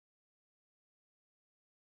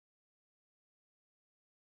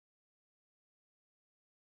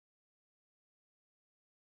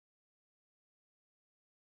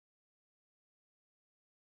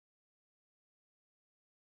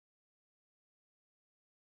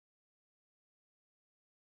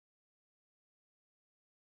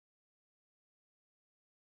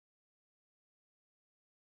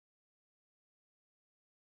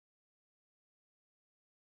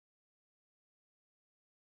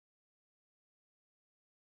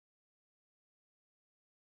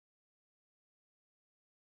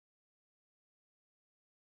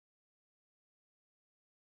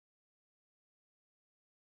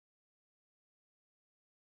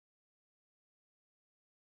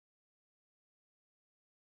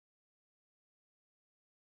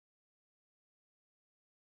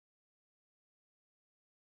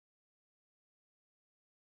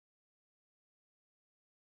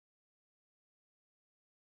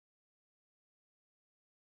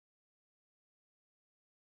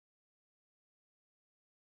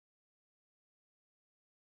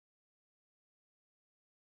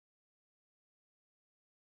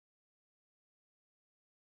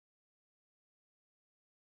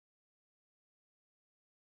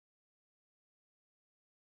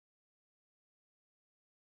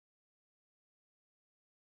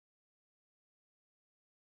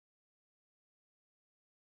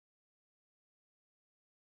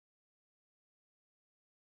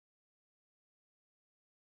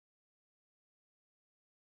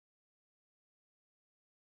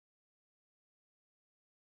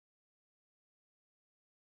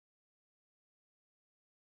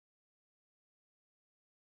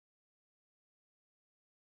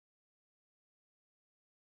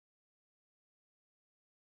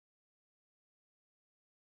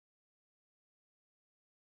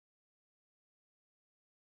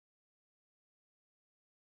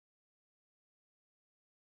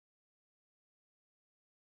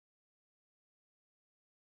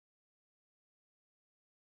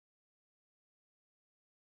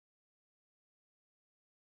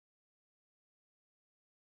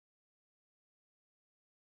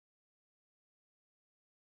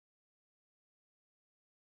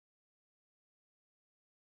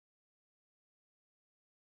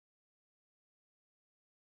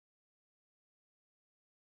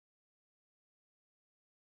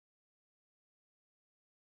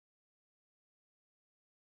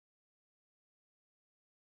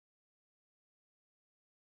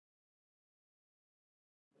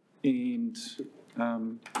And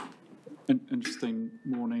interesting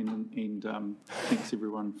morning, and thanks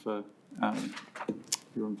everyone for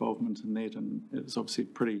your involvement in that. And it's obviously a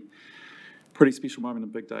pretty special moment, a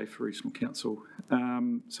big day for Regional Council.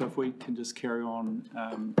 So if we can just carry on,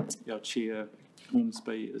 our chair,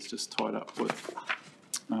 Ormsby, is just tied up with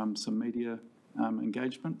some media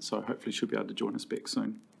engagement, so hopefully she'll be able to join us back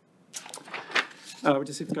soon. We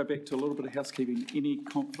just have to go back to a little bit of housekeeping. Any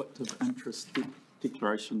conflict of interest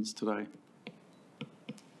declarations today?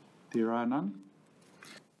 There are none.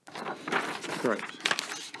 Great.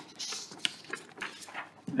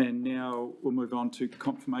 And now we'll move on to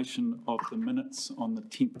confirmation of the minutes on the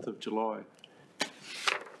 10th of July.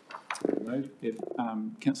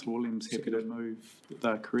 Councillor Williams happy to move that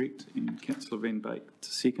they're correct, and Councillor Van Beek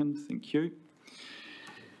to second. Thank you.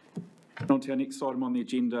 On to our next item on the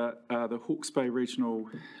agenda, the Hawke's Bay Regional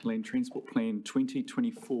Land Transport Plan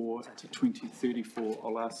 2024 to 2034.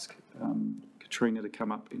 I'll ask Katrina to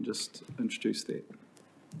come up and just introduce that.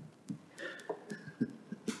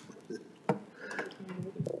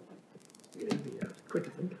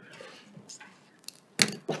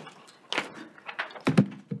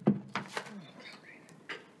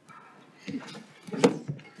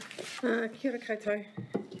 Kia ora koutou.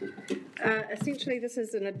 Essentially, this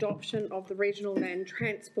is an adoption of the Regional Land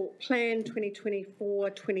Transport Plan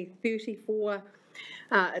 2024-2034.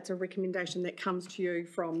 It's a recommendation that comes to you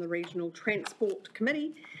from the Regional Transport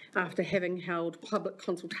Committee after having held public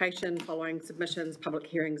consultation following submissions, public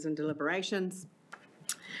hearings and deliberations.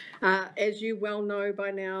 As you well know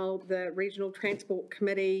by now, the Regional Transport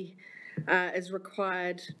Committee is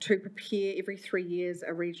required to prepare every 3 years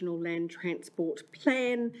a regional land transport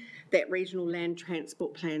plan. That regional land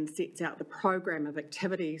transport plan sets out the program of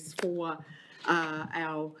activities for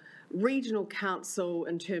our regional council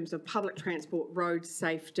in terms of public transport, road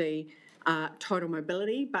safety, total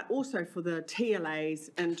mobility, but also for the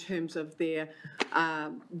TLAs in terms of their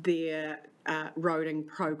roading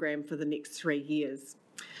program for the next 3 years.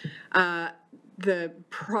 The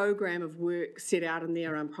program of work set out in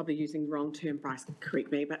there, I'm probably using the wrong term, Bryce,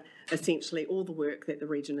 correct me, but essentially all the work that the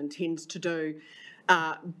region intends to do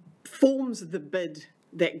forms the bid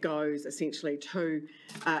that goes essentially to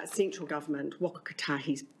central government, Waka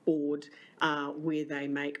Kotahi's board, where they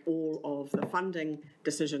make all of the funding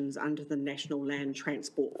decisions under the National Land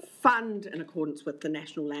Transport Fund in accordance with the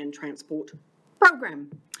National Land Transport Program.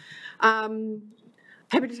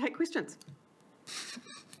 Happy to take questions.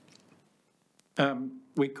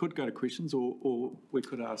 We could go to questions, or we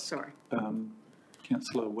could ask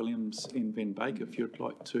Councillor Williams and Van Beek if you'd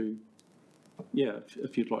like to. Yeah,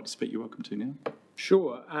 if you'd like to speak, you're welcome to now.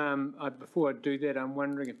 Sure. Before I do that, I'm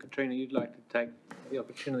wondering if, Katrina, you'd like to take the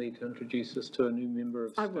opportunity to introduce us to a new member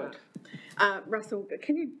of staff. I would. Russell,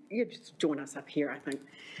 can you just join us up here, I think.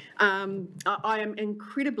 I am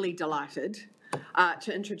incredibly delighted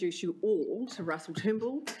to introduce you all to Russell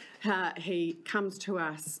Turnbull. He comes to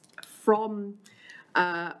us from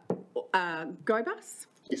GoBus,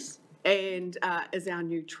 yes, and is our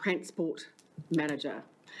new transport manager.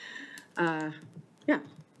 Yeah.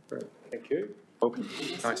 Great. Thank you. Welcome.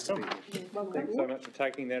 Nice to be here. Thanks so much for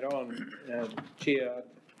taking that on. Chair, I'm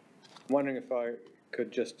wondering if I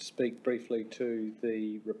could just speak briefly to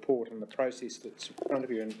the report and the process that's in front of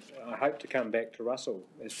you, and I hope to come back to Russell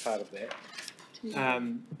as part of that.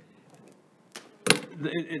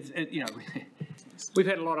 We've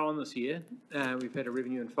had a lot on this year. We've had a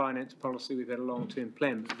revenue and finance policy, we've had a long-term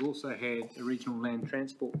plan, but we've also had a regional land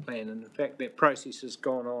transport plan, and in fact that process has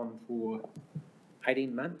gone on for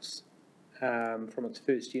 18 months from its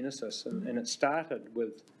first genesis, and it started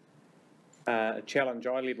with a challenge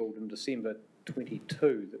I levelled in December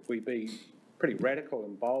 22 that we be pretty radical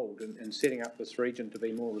and bold in setting up this region to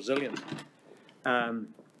be more resilient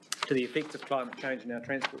to the effects of climate change in our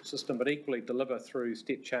transport system, but equally deliver through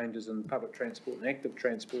step changes in public transport and active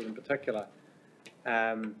transport in particular,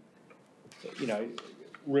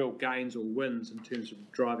 real gains or wins in terms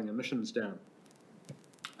of driving emissions down.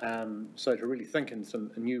 So to really think in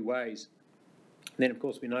some new ways. And then, of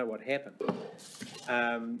course, we know what happened.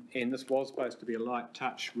 And this was supposed to be a light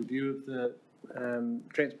touch review of the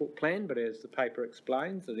transport plan, but as the paper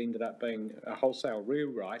explains, it ended up being a wholesale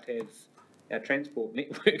rewrite as our transport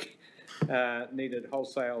network needed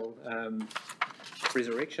wholesale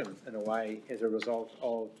resurrection in a way as a result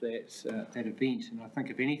of that event. And I think,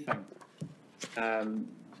 if anything,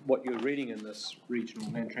 what you're reading in this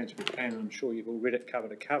regional land transport plan, and I'm sure you've all read it cover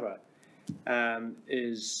to cover,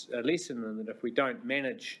 is a lesson in that if we don't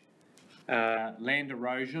manage land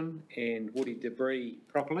erosion and woody debris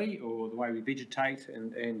properly, or the way we vegetate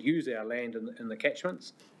and use our land in the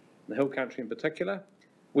catchments, in the hill country in particular,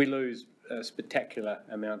 we lose a spectacular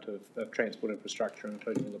amount of transport infrastructure,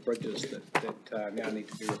 including all the bridges that now need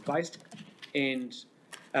to be replaced, and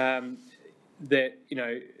that, you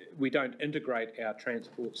know, we don't integrate our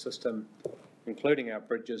transport system, including our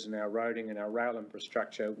bridges and our roading and our rail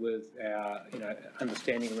infrastructure, with our, you know,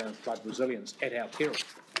 understanding around flood resilience at our peril.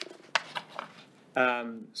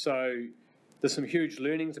 So there's some huge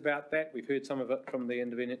learnings about that. We've heard some of it from the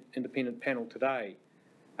independent panel today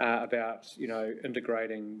about, you know,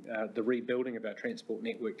 integrating the rebuilding of our transport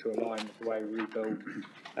network to align with the way we rebuild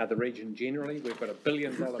the region generally. We've got $1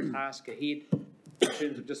 billion task ahead in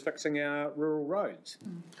terms of just fixing our rural roads.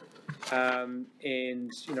 And,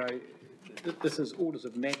 you know, this is orders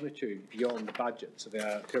of magnitude beyond the budgets of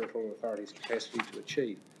our territorial authorities' capacity to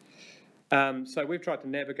achieve. So we've tried to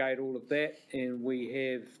navigate all of that, and we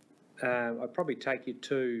have, I'd probably take you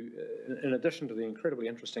to, in addition to the incredibly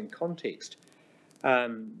interesting context,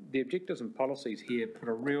 the objectives and policies here put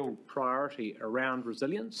a real priority around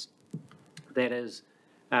resilience. That is,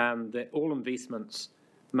 that all investments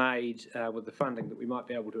made with the funding that we might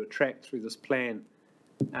be able to attract through this plan,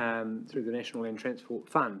 through the National Land Transport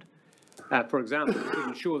Fund, for example, to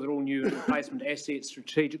ensure that all new replacement assets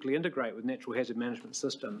strategically integrate with natural hazard management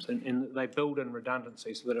systems, and that they build in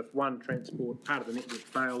redundancy so that if one transport part of the network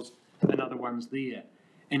fails, another one's there.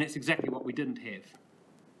 And that's exactly what we didn't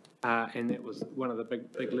have. And that was one of the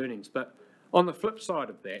big learnings. But on the flip side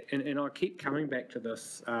of that, and I keep coming back to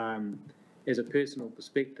this as a personal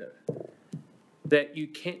perspective, that you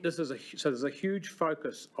can't, so there's a huge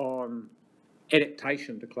focus on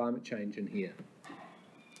adaptation to climate change in here,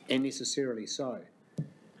 and necessarily so.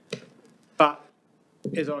 But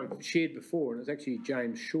as I've shared before, and it's actually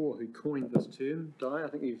James Shaw who coined this term, Di, I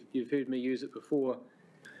think you've heard me use it before,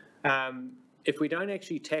 if we don't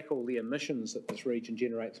actually tackle the emissions that this region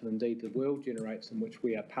generates, and indeed the world generates, in which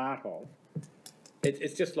we are part of,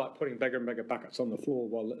 it's just like putting bigger and bigger buckets on the floor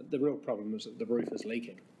while the real problem is that the roof is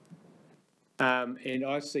leaking. And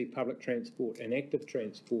I see public transport and active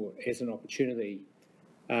transport as an opportunity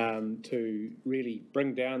to really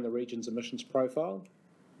bring down the region's emissions profile.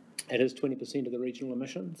 It is 20% of the regional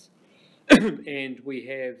emissions, and we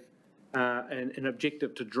have an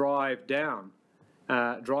objective to drive down,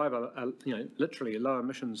 you know, literally a low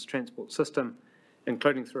emissions transport system,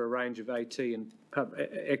 including through a range of AT and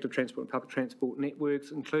active transport and public transport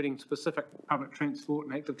networks, including specific public transport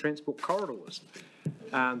and active transport corridors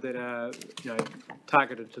that are, you know,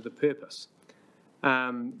 targeted to the purpose.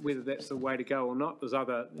 Whether that's the way to go or not, there's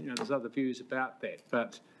other views about that.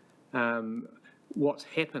 But what's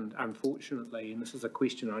happened, unfortunately, and this is a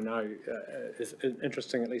question I know is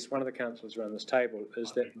interesting, at least one of the councillors around this table,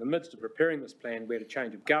 is that in the midst of preparing this plan, we had a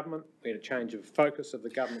change of government, we had a change of focus of the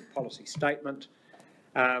government policy statement,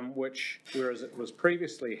 which, whereas it was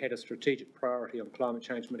previously had a strategic priority on climate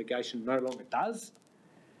change mitigation, no longer does.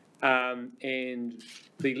 And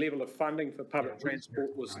the level of funding for public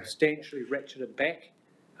transport was substantially ratcheted back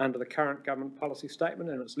under the current government policy statement,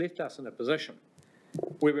 and it's left us in a position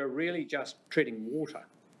where we're really just treading water.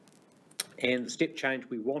 And the step change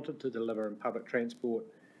we wanted to deliver in public transport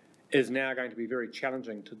is now going to be very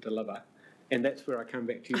challenging to deliver. And that's where I come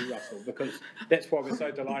back to you, Russell, because that's why we're so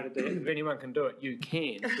delighted that if anyone can do it, you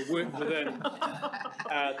can. To work within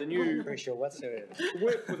the new... Pressure whatsoever. To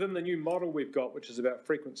work within the new model we've got, which is about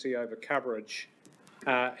frequency over coverage,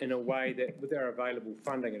 in a way that with our available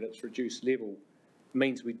funding at its reduced level,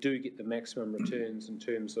 means we do get the maximum returns in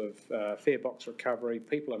terms of fare box recovery,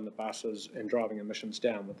 people in the buses, and driving emissions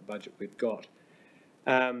down with the budget we've got.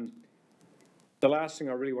 The last thing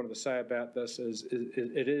I really wanted to say about this is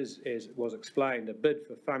it is, as was explained, a bid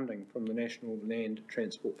for funding from the National Land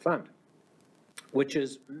Transport Fund, which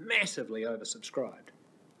is massively oversubscribed.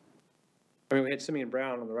 I mean, we had Simeon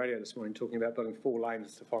Brown on the radio this morning talking about building 4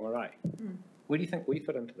 lanes to Whangarei. Where do you think we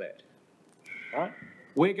fit into that? Right?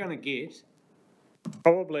 We're going to get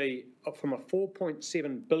probably from a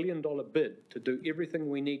 $4.7 billion bid to do everything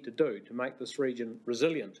we need to do to make this region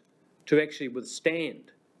resilient, to actually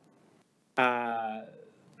withstand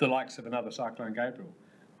the likes of another Cyclone Gabriel.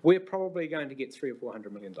 We're probably going to get $300 or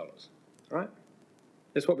 $400 million, right?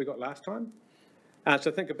 That's what we got last time. So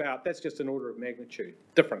think about, that's just an order of magnitude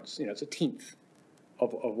difference. You know, it's a tenth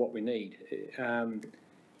of what we need. And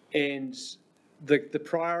the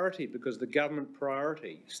priority, because the government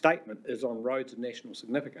priority statement is on roads of national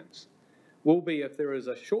significance, will be if there is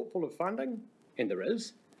a shortfall of funding, and there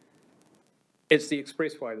is, it's the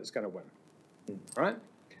expressway that's going to win, right?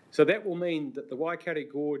 So that will mean that the Waikato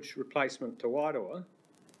Gorge replacement to Wairoa,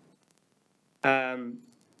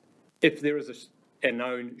 if there is a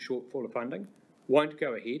known shortfall of funding, won't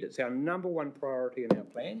go ahead. It's our number one priority in our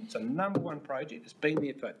plan. It's a number one project. It's been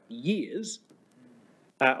there for years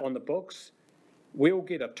on the books. We'll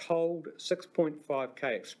get a tolled 6.5k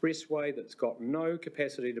expressway that's got no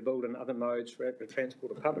capacity to build in other modes for active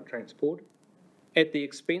transport or public transport, at the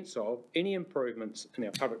expense of any improvements in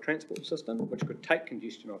our public transport system, which could take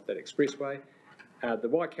congestion off that expressway, the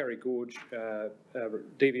Waikari Gorge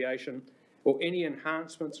deviation, or any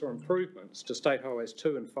enhancements or improvements to State Highways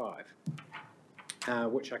 2 and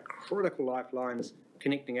 5, which are critical lifelines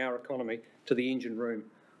connecting our economy to the engine room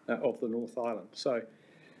of the North Island. So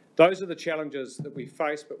those are the challenges that we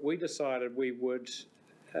face, but we decided we would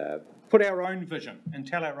put our own vision and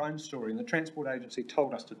tell our own story, and the Transport Agency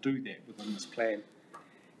told us to do that within this plan.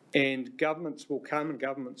 And governments will come and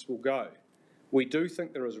governments will go. We do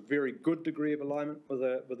think there is a very good degree of alignment with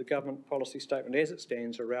the government policy statement as it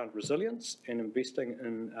stands around resilience and investing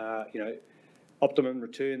in optimum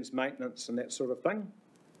returns, maintenance and that sort of thing.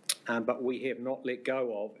 But we have not let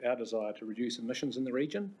go of our desire to reduce emissions in the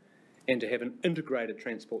region and to have an integrated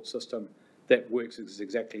transport system that works as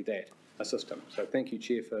exactly that, a system. So thank you,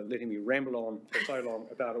 Chair, for letting me ramble on for so long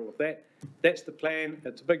about all of that. That's the plan.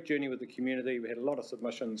 It's a big journey with the community. We had a lot of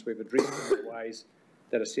submissions. We've addressed them in ways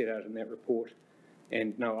that are set out in that report.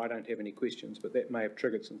 And no, I don't have any questions, but that may have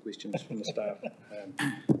triggered some questions from the staff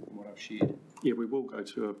from what I've shared. Yeah, we will go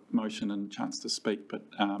to a motion and chance to speak, but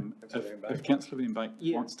if Councillor Van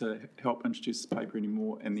Beek wants to help introduce the paper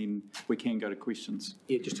anymore, and then we can go to questions.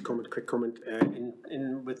 Yeah, just a quick comment.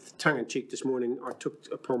 And with tongue in cheek this morning, I took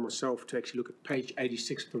upon myself to actually look at page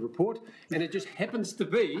 86 of the report, and it just happens to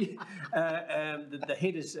be the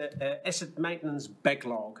head is asset maintenance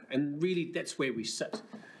backlog, and really that's where we sit.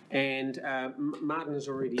 And Martin has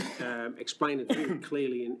already explained it very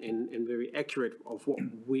clearly and very accurate of what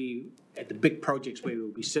we, at the big projects where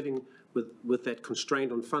we'll be sitting with that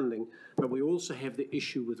constraint on funding, but we also have the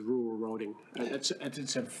issue with rural roading. It's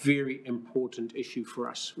a very important issue for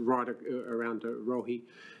us right around Rohi,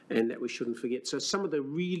 and that we shouldn't forget. So some of the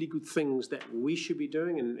really good things that we should be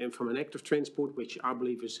doing, and from an active transport, which I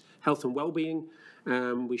believe is health and well-being,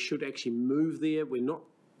 we should actually move there.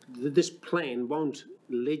 This plan won't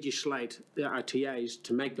legislate the RTAs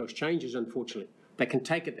to make those changes, unfortunately. They can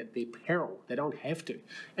take it at their peril. They don't have to.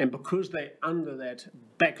 And because they're under that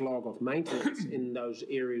backlog of maintenance in those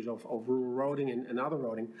areas of rural roading and other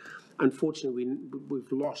roading, unfortunately,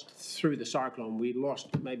 we've lost through the cyclone, we lost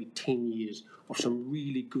maybe 10 years of some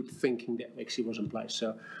really good thinking that actually was in place.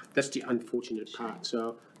 So that's the unfortunate part.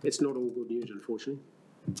 So it's not all good news, unfortunately.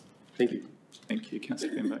 Thank you. Thank you,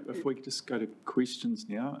 Councillor Van Beek. If we could just go to questions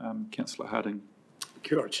now. Councillor Harding.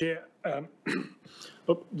 Kia ora, Chair.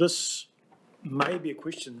 Look, this may be a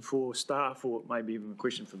question for staff, or it may be even a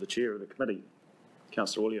question for the Chair of the committee,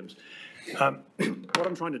 Councillor Williams. What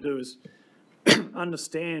I'm trying to do is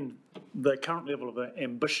understand the current level of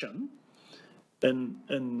ambition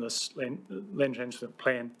in this land transport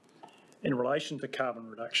plan in relation to carbon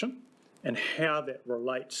reduction and how that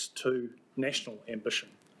relates to national ambition.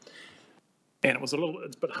 And it's a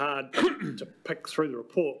bit hard to pick through the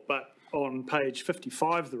report, but on page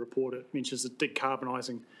 55 of the report, it mentions the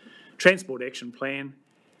decarbonising transport action plan,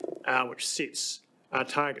 which sets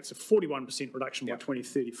targets of 41% reduction by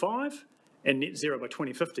 2035 and net zero by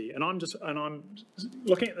 2050. And I'm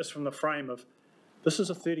looking at this from the frame of, this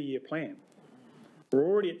is a 30-year plan. We're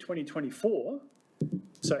already at 2024,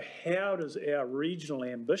 so how does our regional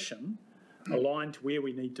ambition align to where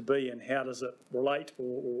we need to be, and how does it relate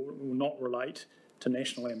or not relate to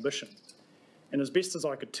national ambition? And as best as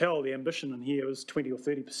I could tell, the ambition in here is 20 or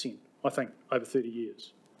 30%, I think, over 30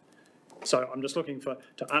 years. So I'm just looking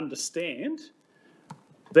to understand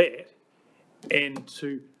that, and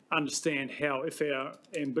to understand how, if our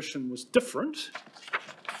ambition was different,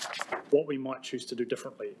 what we might choose to do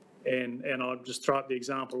differently. And I'll just throw up the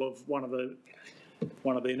example of one of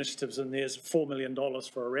the initiatives in there is $4 million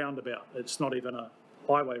for a roundabout. It's not even a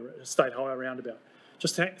state highway roundabout.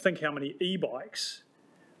 Just think how many e-bikes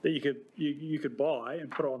that you could buy and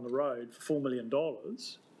put on the road for $4 million.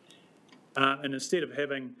 And instead of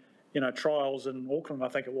having, trials in Auckland, I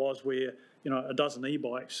think it was, where, a dozen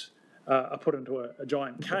e-bikes are put into a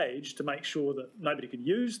giant cage to make sure that nobody could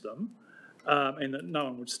use them and that no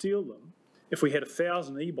one would steal them. If we had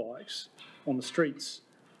 1,000 e-bikes on the streets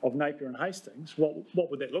of Napier and Hastings, what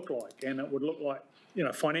would that look like? And it would look like,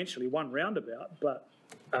 financially one roundabout, but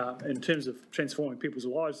in terms of transforming people's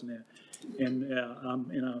lives and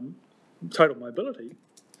our total mobility,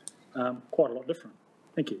 quite a lot different.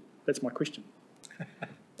 Thank you. That's my question.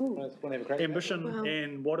 Ambition,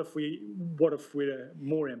 and what if we're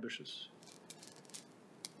more ambitious?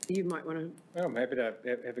 You might want to. Well, I'm happy to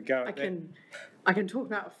have a go at I can I can talk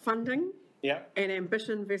about funding Yeah. and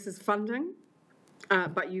ambition versus funding,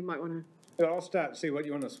 but you might want to. Well, I'll start to see what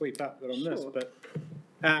you want to sweep up on this, Sure. but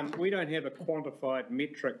we don't have a quantified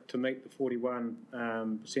metric to meet the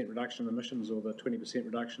 41% reduction in emissions or the 20%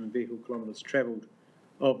 reduction in vehicle kilometres travelled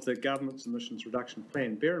of the government's emissions reduction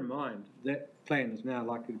plan. Bear in mind, that plan is now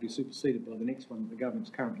likely to be superseded by the next one that the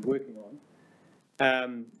government's currently working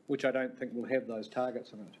on, which I don't think will have those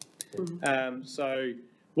targets in it. So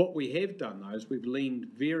what we have done, though, is we've leaned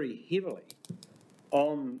very heavily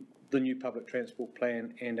on the new public transport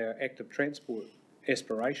plan and our active transport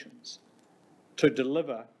aspirations to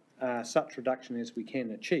deliver such reduction as we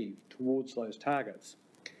can achieve towards those targets.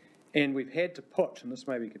 And we've had to put, and this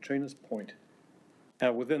may be Katrina's point,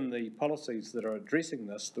 within the policies that are addressing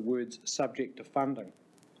this, the words subject to funding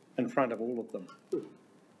in front of all of them.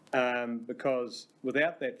 Because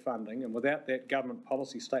without that funding and without that government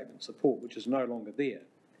policy statement support, which is no longer there,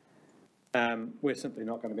 we're simply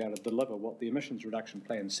not going to be able to deliver what the emissions reduction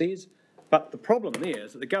plan says. But the problem there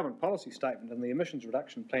is that the government policy statement and the emissions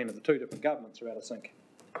reduction plan of the two different governments are out of sync.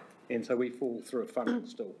 And so we fall through a funnel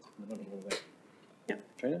still in the middle of all that. Yeah.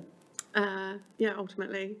 Katrina? Yeah,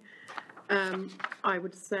 ultimately, I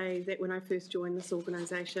would say that when I first joined this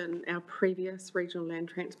organisation, our previous regional land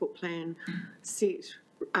transport plan set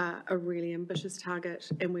a really ambitious target,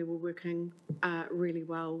 and we were working really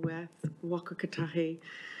well with Hawke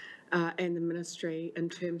and the ministry in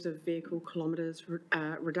terms of vehicle kilometres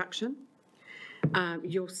reduction.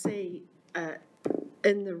 You'll see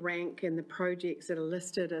in the rank and the projects that are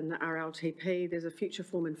listed in the RLTP, there's a future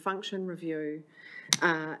form and function review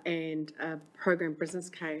and a program business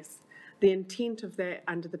case. The intent of that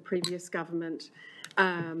under the previous government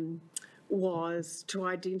was to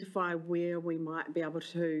identify where we might be able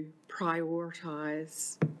to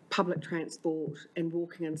prioritise public transport and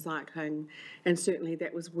walking and cycling, and certainly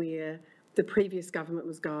that was where the previous government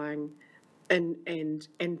was going and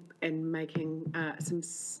making some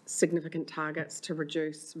significant targets to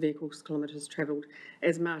reduce vehicles kilometres travelled.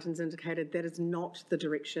 As Martin's indicated, that is not the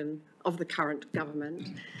direction of the current government.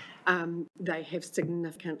 They have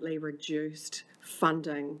significantly reduced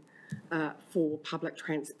funding for public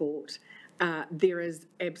transport. There is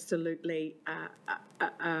absolutely,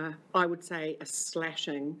 I would say, a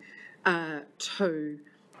slashing to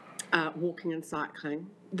walking and cycling.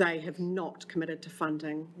 They have not committed to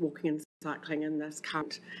funding walking and cycling in this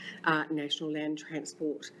current National Land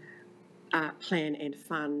Transport Plan and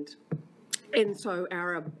Fund. And so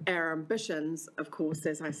our ambitions, of course,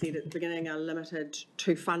 as I said at the beginning, are limited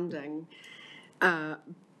to funding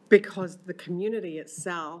because the community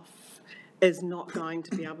itself is not going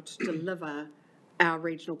to be able to deliver our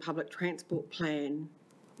regional public transport plan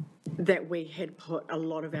that we had put a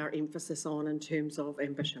lot of our emphasis on in terms of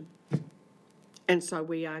ambition. And so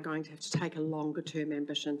we are going to have to take a longer term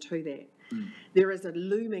ambition to that. There is a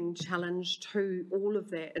looming challenge to all of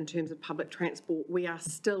that in terms of public transport. We are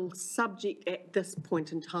still subject at this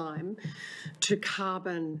point in time to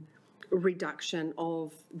carbon reduction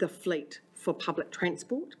of the fleet for public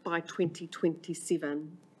transport by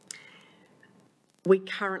 2027. We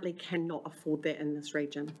currently cannot afford that in this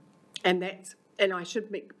region. And I should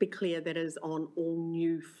be clear, that is on all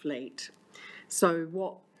new fleet. So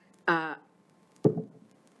what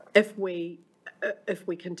if we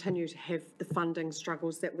continue to have the funding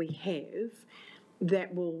struggles that we have,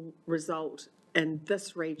 that will result in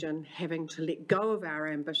this region having to let go of our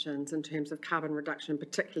ambitions in terms of carbon reduction,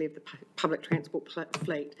 particularly of the public transport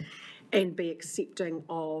fleet, and be accepting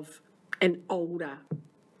of an older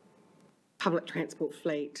public transport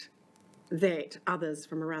fleet that others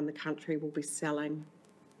from around the country will be selling.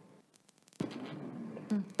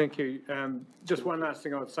 Thank you. Just one last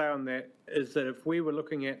thing I would say on that is that if we were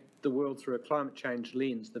looking at the world through a climate change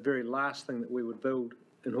lens, the very last thing that we would build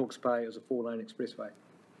in Hawke's Bay is a 4-lane expressway.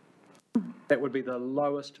 That would be the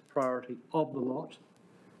lowest priority of the lot.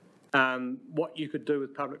 What you could do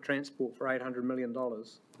with public transport for $800 million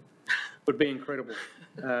would be incredible.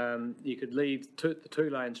 You could leave the 2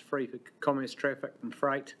 lanes free for commerce traffic and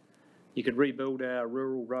freight. You could rebuild our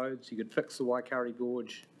rural roads. You could fix the Waikari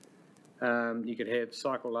Gorge. You could have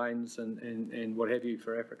cycle lanes and what have you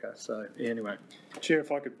for Africa. So anyway. Chair,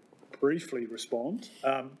 if I could briefly respond.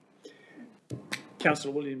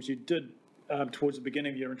 Councillor Williams, you did, towards the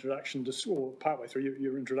beginning of your introduction, or partway through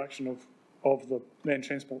your introduction of the land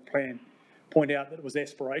transport plan, point out that it was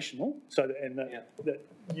aspirational, so that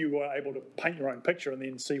you were able to paint your own picture and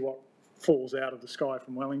then see what falls out of the sky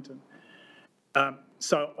from Wellington.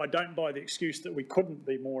 So I don't buy the excuse that we couldn't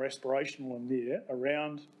be more aspirational in there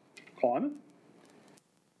around climate,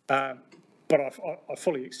 but I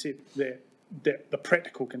fully accept that that the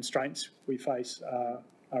practical constraints we face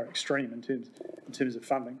are extreme in terms of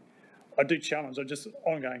funding. I do challenge, I just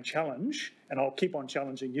ongoing challenge, and I'll keep on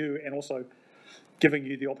challenging you and also giving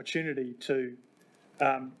you the opportunity to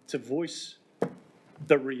voice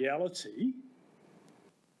the reality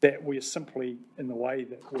that we are simply, in the way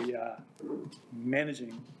that we are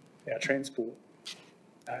managing our transport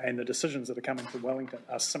and the decisions that are coming from Wellington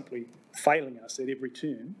are simply failing us at every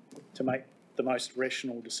turn to make the most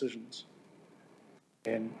rational decisions.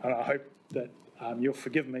 And I hope that you'll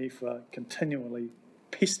forgive me for continually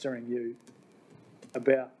pestering you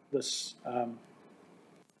about this,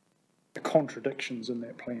 the contradictions in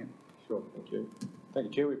that plan. Sure, thank you. Thank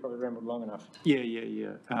you, Chair. We probably rambled long enough.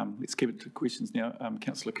 Yeah. Let's keep it to questions now.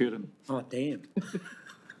 Councillor Curtin. Oh, damn.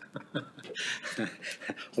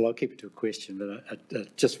 Well, I'll keep it to a question,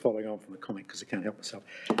 but just following on from the comment, because I can't help myself.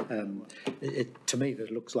 To me,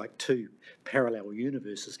 that looks like two parallel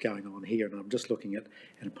universes going on here, and I'm just looking at,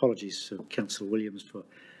 and apologies to Councillor Williams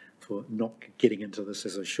for not getting into this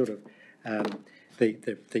as I should have.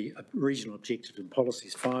 The regional objectives and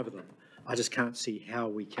policies, 5 of them, I just can't see how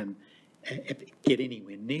we can get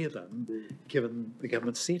anywhere near them given the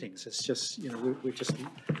government settings. It's just,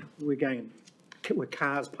 we're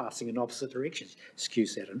cars passing in opposite directions.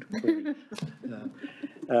 Excuse that, clearly.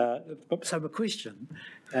 So my question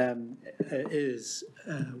is,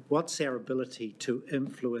 what's our ability to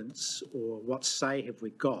influence, or what say have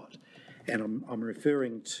we got? And I'm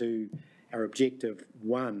referring to our objective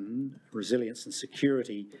 1, resilience and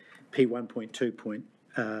security, P1.2.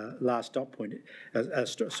 Last dot point,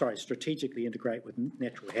 strategically integrate with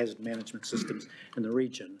natural hazard management systems in the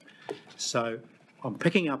region. So I'm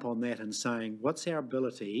picking up on that and saying, what's our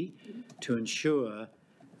ability to ensure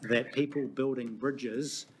that people building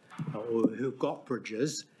bridges or who've got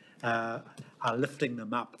bridges are lifting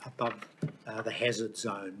them up above the hazard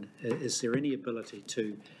zone? Is there any ability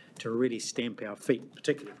to really stamp our feet,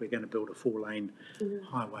 particularly if we're going to build a 4-lane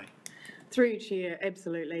highway? Through you, Chair,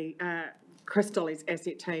 absolutely. Chris Dolly's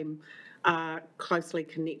asset team are closely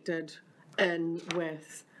connected in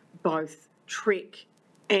with both Trek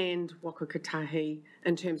and Wakakatahi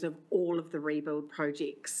in terms of all of the rebuild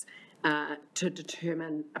projects to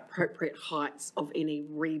determine appropriate heights of any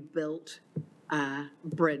rebuilt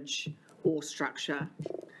bridge or structure.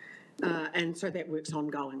 And so that work's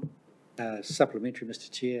ongoing. Supplementary,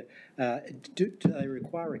 Mr. Chair. Do they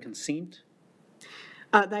require a consent?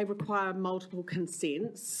 They require multiple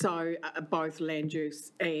consents, so both land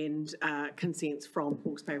use and consents from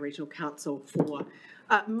Hawke's Bay Regional Council for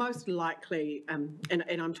most likely, and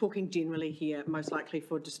I'm talking generally here, most likely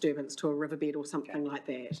for disturbance to a riverbed or something like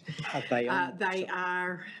that.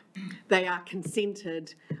 They are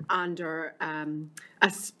consented under a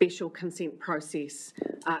special consent process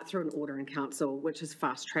through an order in council, which is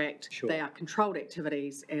fast-tracked. Sure. They are controlled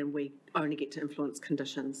activities, and we only get to influence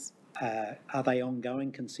conditions. Are they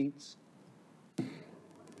ongoing consents?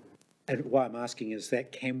 And why I'm asking is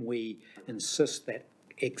that, can we insist that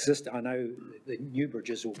exist? I know the new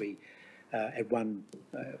bridges will be at one,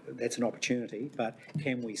 that's an opportunity, but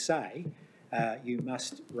can we say you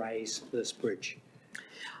must raise this bridge?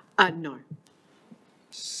 No.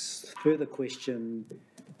 Further question,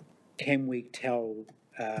 can we tell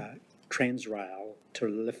Transrail to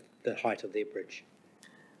lift the height of their bridge?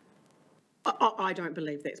 I don't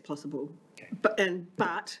believe that's possible. Okay. But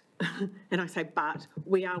and I say but,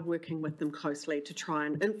 we are working with them closely to try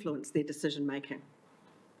and influence their decision making.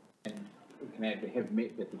 And we can add, we have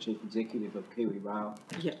met with the Chief Executive of Kiwi Rail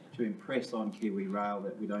to impress on Kiwi Rail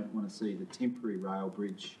that we don't want to see the temporary rail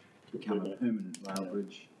bridge become a permanent rail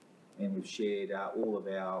bridge. And we've shared all of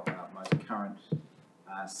our most current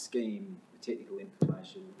scheme, technical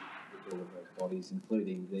information with all of those bodies,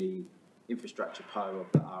 including the infrastructure PO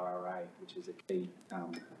of the RRA, which is a key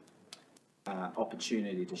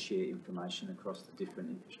opportunity to share information across the different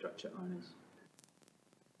infrastructure owners.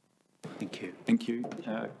 Thank you. Thank you.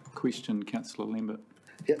 Question, Councillor Lambert.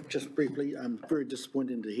 Yeah, just briefly, I'm very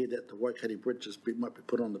disappointed to hear that the Waikari Bridge might be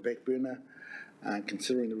put on the back burner,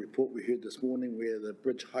 considering the report we heard this morning where the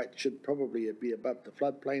bridge height should probably be above the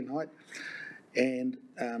floodplain height. And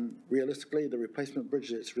realistically, the replacement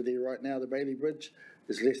bridge that's there right now, the Bailey Bridge,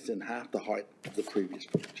 is less than half the height of the previous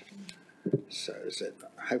bridge. So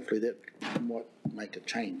hopefully that might make a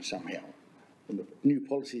change somehow. And the new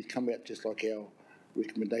policies come out just like our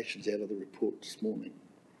recommendations out of the report this morning.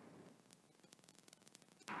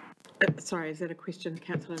 Sorry, is that a question,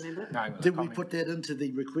 councillor Lambert? No, it was a Did we comment. put that into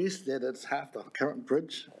the request, that it's half the current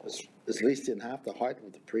bridge, is less than half the height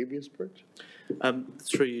of the previous bridge?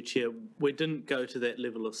 Through you, Chair, we didn't go to that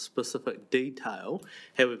level of specific detail.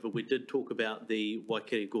 However, we did talk about the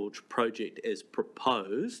Waikiri Gorge project as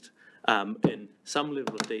proposed in some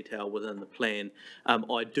level of detail within the plan.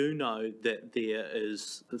 I do know that there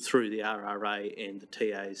is, through the RRA and the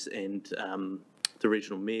TAs and the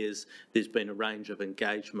regional mayors, there's been a range of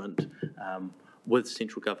engagement with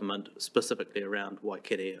central government, specifically around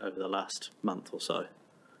Waikiri over the last month or so.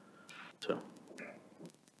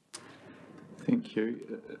 Thank you.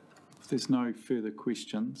 If there's no further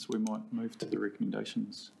questions, we might move to the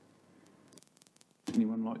recommendations.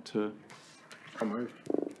 Anyone like to? I'll move.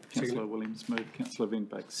 Councillor Williams moved, Councillor Van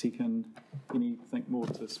Beek second. Anything more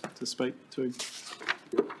to speak to?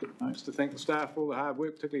 No. Just to thank the staff for all the hard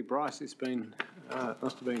work, particularly Bryce. It's been,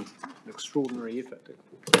 must have been an extraordinary effort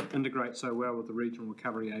to integrate so well with the Regional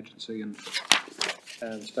Recovery Agency and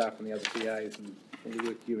staff and the other PAs and all the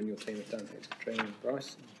work you and your team have done. Thanks, Katrina and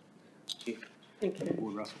Bryce. Jeff. Thank you.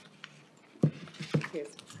 Board Russell. Yes.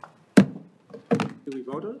 Do we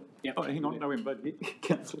vote on it? Yeah. Oh, hang on, no one voted yet.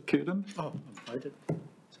 Councillor Curtin, Oh, I voted.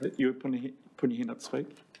 you were putting your hand up to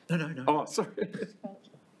speak? No. Oh, sorry.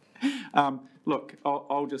 Look,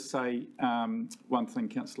 I'll just say one thing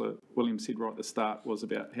Councillor Williams said right at the start was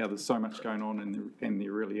about how there's so much going on and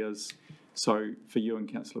there really is. So for you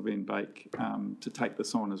and Councillor Van Beek to take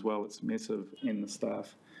this on as well, it's massive, and the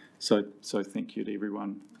staff. So thank you to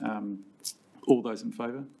everyone. All those in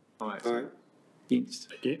favour? Aye.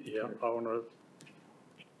 Against? Yeah, I want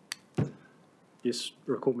to, yes,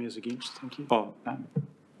 record me as against, thank you. Oh,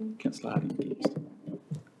 Councillor Harding against.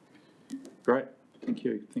 Great, thank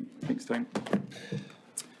you. Thanks, team.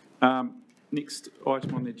 Next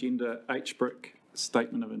item on the agenda, H-Brick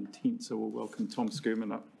Statement of Intent. So we'll welcome Tom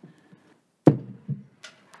Skurman up.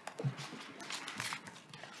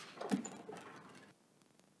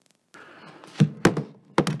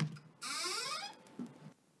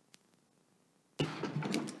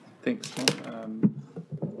 Thanks, Tom.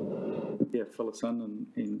 Yeah, fill us in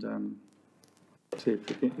and see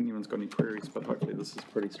if anyone's got any queries, but hopefully this is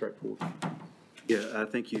pretty straightforward. Yeah,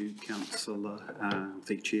 thank you, Councillor,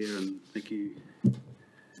 thank you, Chair, and thank you,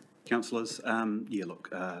 councillors. Yeah,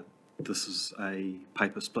 look, this is a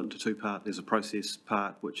paper split into two parts. There's a process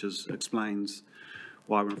part which explains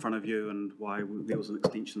why we're in front of you and why there was an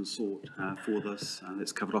extension sought for this, and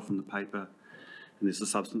that's covered off in the paper. And there's the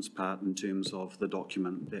substance part in terms of the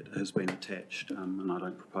document that has been attached, and I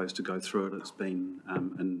don't propose to go through it. It's been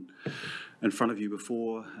in front of you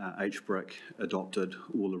before. H-Brick adopted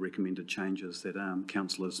all the recommended changes that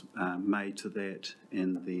councillors made to that,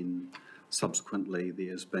 and then subsequently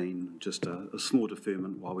there's been just a small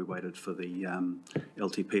deferment while we waited for the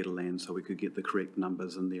LTP to land so we could get the correct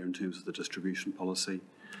numbers in there in terms of the distribution policy.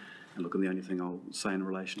 And look, and the only thing I'll say in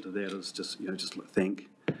relation to that is just thank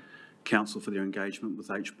Council for their engagement with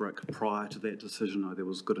H-Brick prior to that decision. There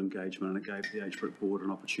was good engagement, and it gave the H-Brick board an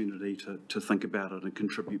opportunity to think about it and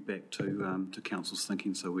contribute back to Council's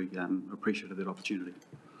thinking, so we appreciated that opportunity.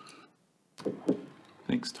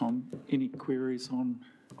 Thanks, Tom. Any queries on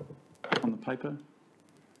the paper?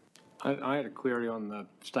 I had a query on the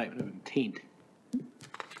statement of intent,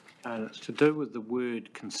 and it's to do with the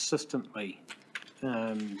word consistently.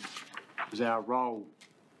 Is our role,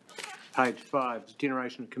 page 5, is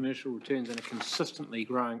generation of commercial returns in a consistently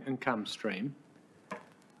growing income stream.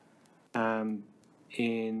 And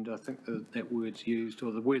I think that word's used,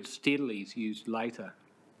 or the word steadily is used later.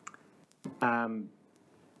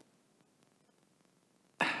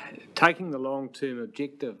 Taking the long-term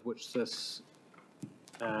objective, which this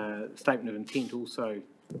statement of intent also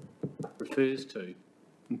refers to,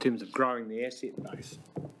 in terms of growing the asset base,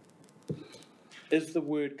 is the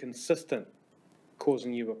word consistent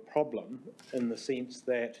causing you a problem in the sense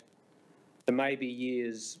that there may be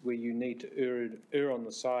years where you need to err on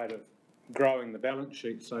the side of growing the balance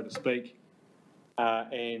sheet, so to speak,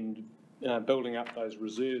 and building up those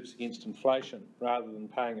reserves against inflation rather than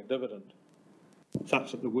paying a dividend,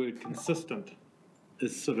 such that the word consistent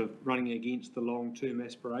is sort of running against the long-term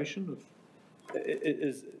aspiration of,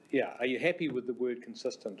 are you happy with the word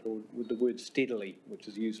consistent, or would the word steadily, which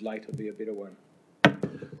is used later, be a better one?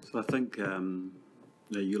 So I think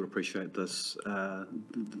you'll appreciate this.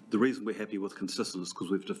 The reason we're happy with consistent is because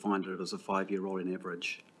we've defined it as a 5-year rolling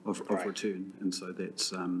average of return, and so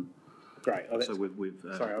that's great. Oh, that's, so we've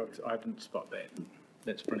sorry, I didn't spot that.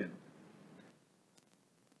 That's brilliant.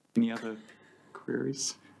 Any other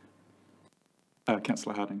queries?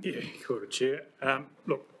 Councillor Harding. Yeah, Chair.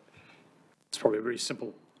 Look, it's probably a very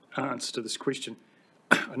simple answer to this question.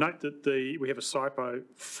 I note that we have a SIPO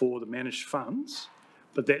for the managed funds,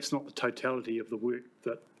 but that's not the totality of the work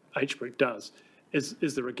that HBRIC does.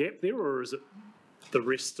 Is there a gap there, or is it the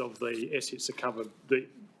rest of the assets are covered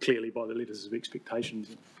clearly by the letters of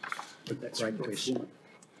expectations? That's Great question.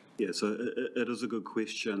 Yeah, so it is a good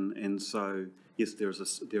question, and so yes, there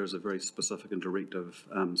is a very specific and directive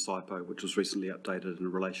SIPO which was recently updated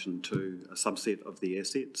in relation to a subset of the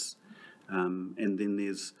assets, and then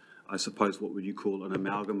there's, I suppose, what would you call an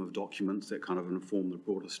amalgam of documents that kind of inform the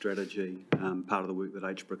broader strategy. Part of the work that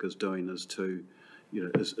HBRIC is doing is to,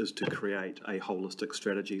 is to create a holistic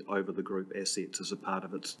strategy over the group assets as a part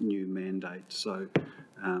of its new mandate. So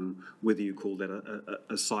whether you call that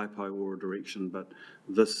a SIPO or a direction, but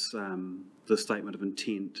this statement of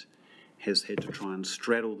intent has had to try and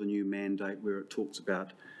straddle the new mandate where it talks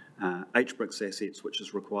about HBRIC's assets, which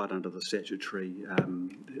is required under the statutory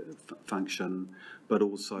function, but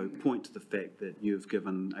also point to the fact that you've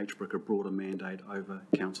given HBRIC a broader mandate over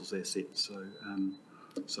council's assets.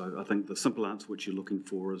 So I think the simple answer which you're looking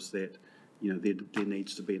for is that there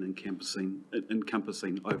needs to be an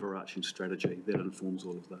encompassing overarching strategy that informs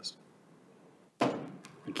all of this.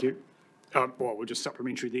 Thank you. Well, just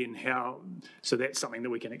supplementary then, so that's something that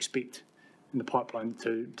we can expect in the pipeline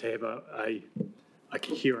to have a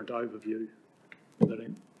coherent overview.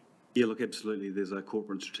 Yeah, look, absolutely. There's a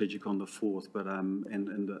corporate strategic on the 4th, but and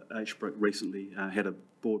HBRIC recently had a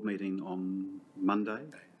board meeting on Monday,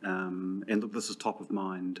 and look, this is top of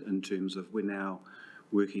mind in terms of we're now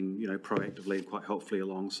working, proactively and quite helpfully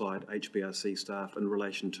alongside HBRC staff in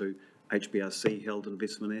relation to HBRC held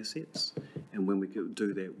investment assets, and when we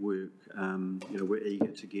do that work, we're eager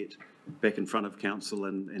to get back in front of council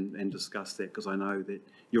and discuss that, because I know that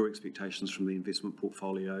your expectations from the investment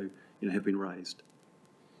portfolio, have been raised.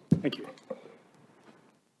 Thank you.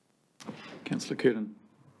 Councillor Curtin.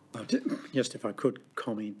 Just if I could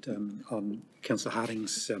comment on Councillor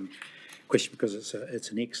Harding's question, because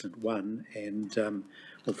it's an excellent one. And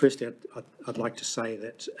well, firstly, I'd like to say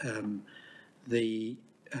that the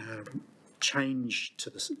change to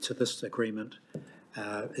this agreement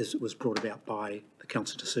was brought about by the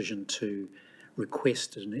council decision to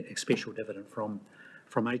request a special dividend from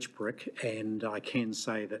HBRIC, and I can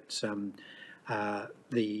say that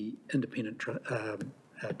the independent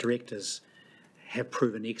directors have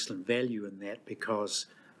proven excellent value in that, because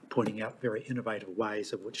pointing out very innovative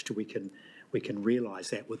ways of which we can realise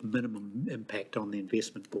that with minimum impact on the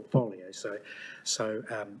investment portfolio. So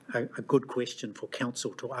a good question for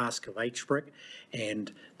council to ask of HBRIC,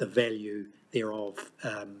 and the value thereof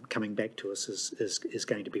coming back to us is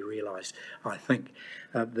going to be realised, I think.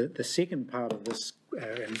 The second part of this,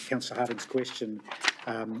 and Councillor Harding's question,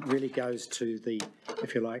 really goes to the,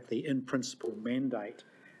 if you like, the in-principle mandate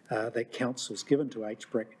that council's given to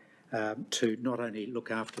HBRIC to not only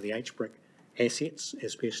look after the HBRIC assets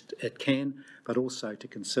as best it can, but also to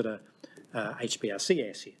consider HBRC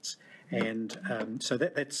assets. And so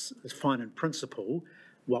that's fine in principle.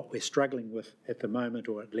 What we're struggling with at the moment,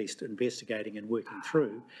 or at least investigating and working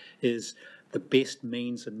through, is the best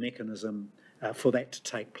means and mechanism for that to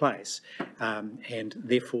take place, and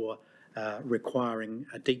therefore requiring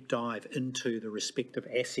a deep dive into the respective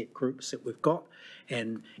asset groups that we've got,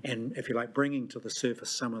 and if you like, bringing to the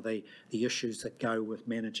surface some of the issues that go with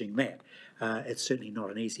managing that. It's certainly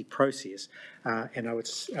not an easy process, and I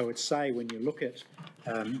would say when you look at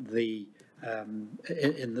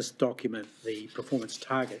in this document, the performance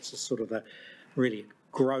targets is sort of a really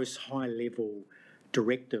gross high-level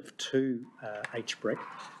directive to HBRIC,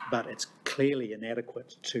 but it's clearly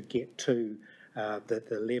inadequate to get to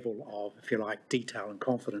the level of, if you like, detail and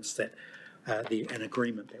confidence that an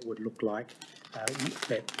agreement that would look like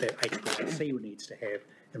that HBRC needs to have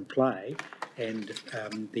in play. And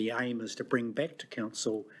the aim is to bring back to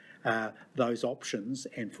council those options,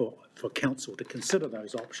 and for council to consider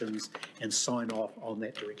those options and sign off on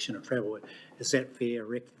that direction of travel. Is that fair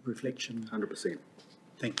reflection? 100%.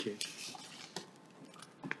 Thank you.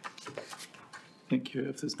 Thank you.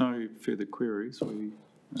 If there's no further queries, we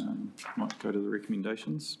might go to the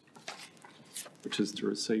recommendations, which is to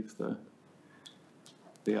receive the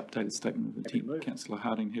updated statement of intent. Councillor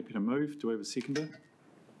Harding, happy to move. Do we have a seconder?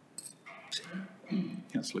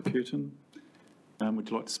 Councillor Curtin, would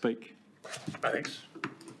you like to speak? Thanks.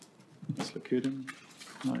 Councillor Curtin?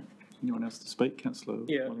 No. Anyone else to speak? Councillor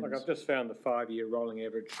Yeah, Williams? like I've just found the 5-year rolling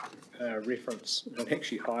average reference, and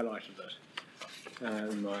actually highlighted it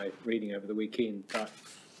in my reading over the weekend, but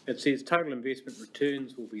it says total investment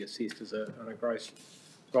returns will be assessed on a gross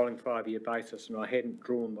rolling 5-year basis, and I hadn't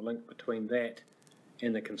drawn the link between that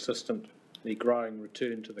and the consistently growing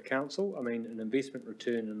return to the council. I mean, an investment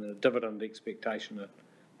return and a dividend expectation are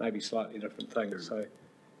maybe slightly different things. So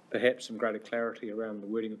perhaps some greater clarity around the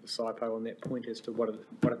wording of the SIPO on that point as to what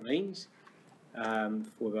it means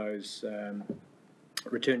for those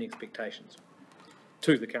return expectations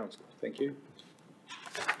to the council. Thank you.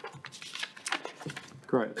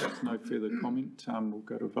 Great, if there's no further comment, we'll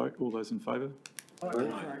go to vote. All those in favour?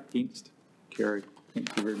 Against? Carried.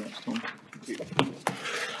 Thank you very much, Tom.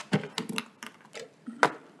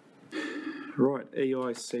 Right,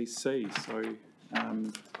 EICC, so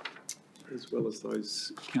as well as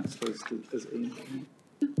those councillors, is Ian?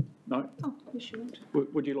 No? Oh, yes, you want.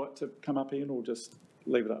 Would you like to come up, Ian, or just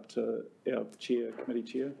leave it up to our chair, committee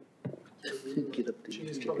chair? Get up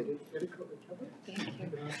there. Thank you.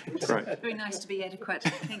 Great. Very nice to be adequate.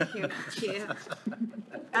 Thank you, Chair.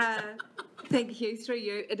 Thank you, through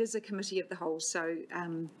you. It is a committee of the whole, so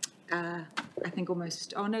I think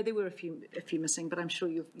almost, oh no, there were a few missing, but I'm sure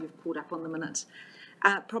you've caught up on the minutes.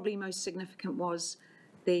 Probably most significant was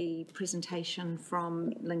the presentation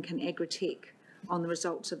from Lincoln Agritech on the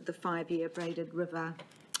results of the 5-year Braided River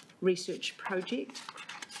research project.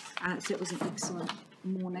 So it was an excellent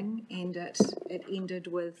morning, and it ended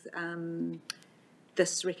with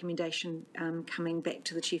this recommendation coming back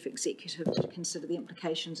to the Chief Executive to consider the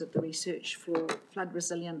implications of the research for flood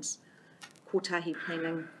resilience, kotahi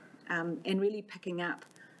planning, and really picking up,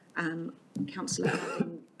 Councillor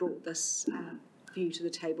Harding brought this view to the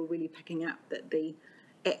table, really picking up that the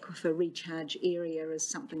aquifer recharge area is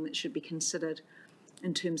something that should be considered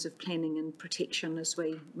in terms of planning and protection as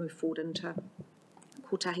we move forward into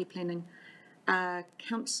kotahi planning.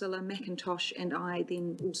 Councillor McIntosh and I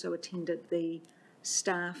then also attended the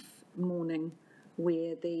staff morning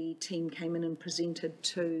where the team came in and presented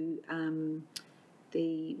to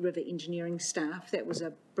the river engineering staff. That was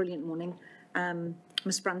a brilliant morning.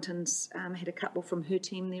 Ms Brunton's had a couple from her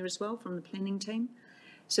team there as well, from the planning team.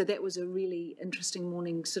 So that was a really interesting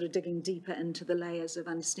morning, sort of digging deeper into the layers of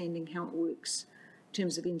understanding how it works in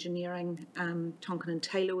terms of engineering. Tonkin and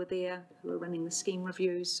Taylor were there, who are running the scheme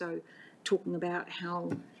reviews, so talking about how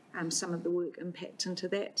some of the work impacts into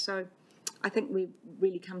that. So I think we've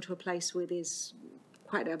really come to a place where there's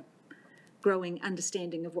quite a growing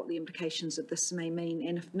understanding of what the implications of this may mean.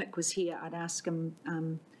 And if Nick was here, I'd ask him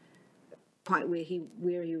quite where he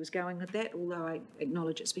was going with that, although I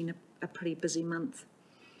acknowledge it's been a pretty busy month.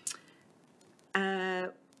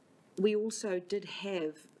 We also did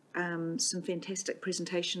have some fantastic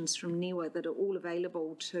presentations from NIWA that are all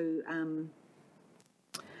available to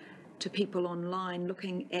people online,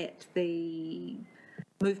 looking at the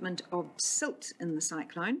movement of silt in the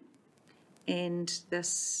cyclone and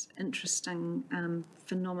this interesting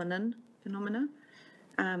phenomena, the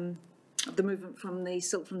movement from the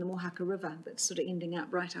silt from the Mohaka River that's sort of ending up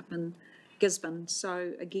right up in Gisborne.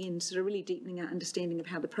 So again, sort of really deepening our understanding of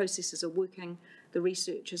how the processes are working. The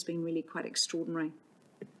research has been really quite extraordinary.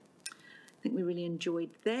 I think we really enjoyed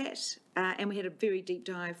that. And we had a very deep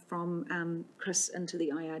dive from Chris into the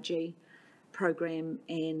IRG program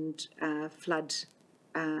and flood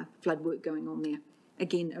work going on there.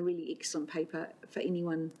 Again, a really excellent paper for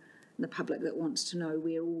anyone in the public that wants to know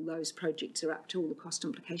where all those projects are up to, all the cost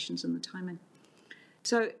implications and the timing.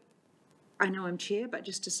 So I know I'm chair, but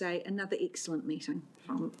just to say, another excellent meeting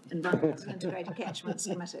from Environmental and Integrated Catchments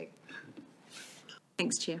Committee.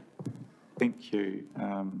 Thanks, Chair. Thank you,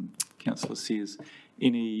 Councillor Sears.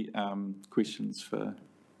 Any questions for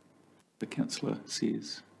Councillor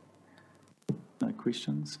Sears? No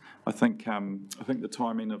questions. I think the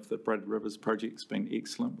timing of the Braided Rivers project's been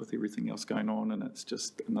excellent with everything else going on, and it's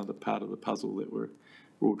just another part of the puzzle that we're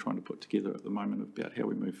all trying to put together at the moment about how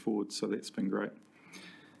we move forward. So that's been great.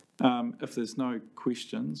 If there's no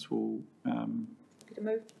questions, we'll Get a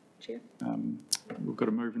move, Chair. We've got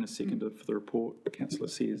a move in a second for the report. Councillor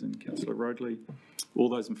Sears and Councillor Roadley. All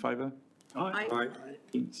those in favour? Aye. Aye.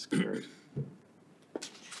 Against? Carried.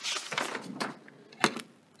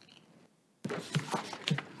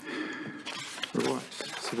 Right,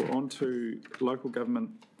 so we're on to Local Government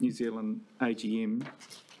New Zealand AGM.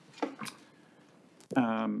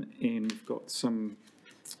 And we've got some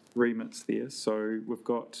remits there. So we've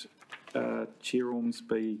got Chair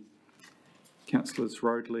Ormsby, Councillors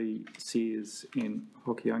Roadley, Sears and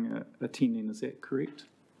Hawke attending, is that correct?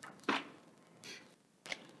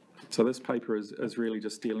 So this paper is really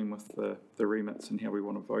just dealing with the remits and how we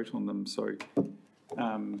want to vote on them. So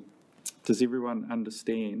does everyone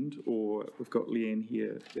understand, or we've got Leanne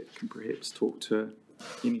here that can perhaps talk to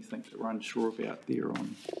anything that we're unsure about there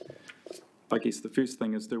on. I guess the first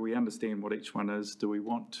thing is, do we understand what each one is? Do we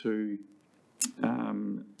want to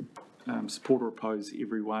support or oppose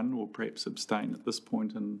every one, or perhaps abstain at this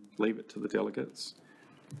point and leave it to the delegates?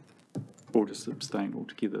 or just abstain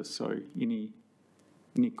altogether. So any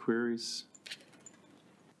queries?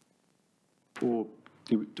 Or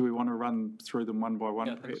do we want to run through them one by one,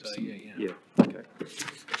 Yeah, I think perhaps? so, yeah. Yeah, okay.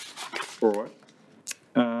 All right.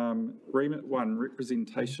 Remit 1,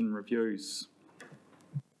 representation reviews.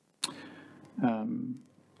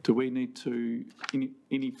 Do we need to,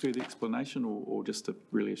 any further explanation or just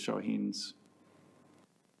really a show of hands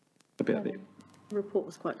about that? The report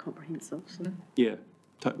was quite comprehensive, so. Yeah,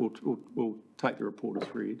 we'll take the report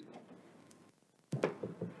as read.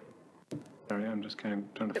 Sorry, I'm just trying to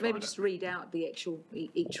But find maybe it. just read out the actual,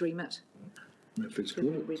 each remit If it's Should we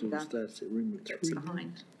good, read so it that? starts at room that's 3.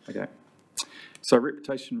 behind. Okay. So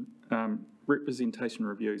representation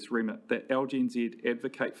reviews, remit, that LGNZ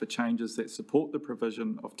advocate for changes that support the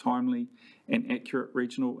provision of timely and accurate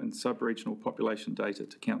regional and sub-regional population data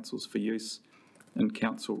to councils for use in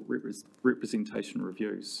council representation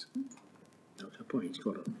reviews. That's the point, he's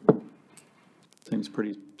got it. Seems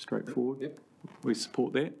pretty straightforward. Yep. We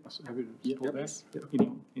support that. Happy to support that.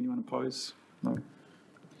 Anyone oppose? No.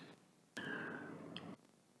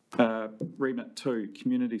 Remit 2,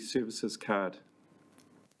 community services card.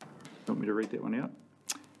 Want me to read that one out?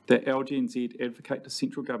 That LGNZ advocate to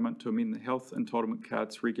central government to amend the Health Entitlement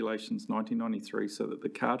Cards Regulations 1993 so that the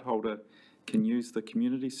card holder can use the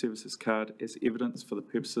community services card as evidence for the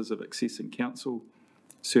purposes of accessing council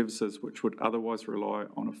services which would otherwise rely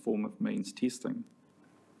on a form of means testing.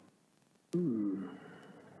 It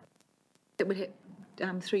would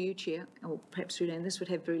have, through you, Chair, or perhaps through Dan, this would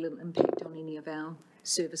have very little impact on any of our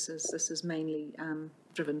services. This is mainly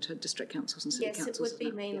driven to district councils and city Yes, councils. it would be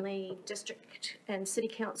isn't it? mainly district and city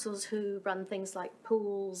councils who run things like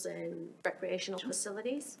pools and recreational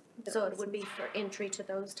facilities. So it would be for entry to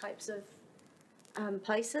those types of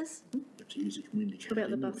places. It's a user community What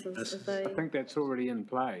card about the anyway. buses? If I they, think that's already in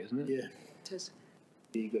play, isn't it? Yeah. It is.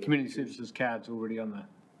 You got it. Community services card's already on the,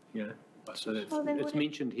 so that's, Well, then it's would it-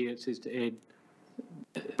 mentioned here, it says to add,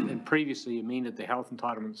 and previously amended the health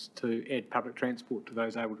entitlements to add public transport to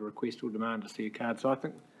those able to request or demand to see a card. So I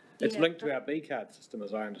think it's Yeah, linked to but- our B card system,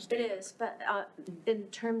 as I It understand. is, but in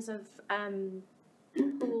terms of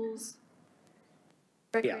pools,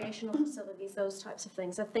 recreational facilities, those types of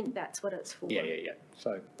things, I think that's what it's for. Yeah.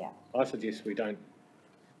 So Yeah. I suggest we don't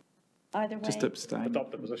Either way. Just abstain.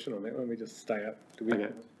 adopt a position on that one, we just stay up. Do we?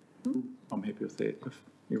 Okay. I'm happy with that if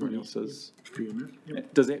everyone else is. Fair enough.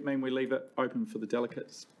 Yep. Does that mean we leave it open for the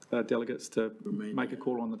delegates to Remain, make a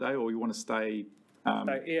call on the day, or you want to stay?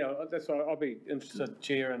 Yeah, that's why I'll be interested,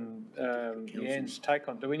 Chair, and Leanne's take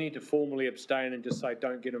on, do we need to formally abstain and just say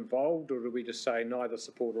don't get involved, or do we just say neither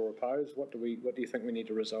support or oppose? What do you think we need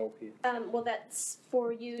to resolve here? Well, that's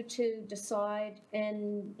for you to decide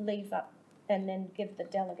and leave up, and then give the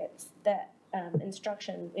delegates that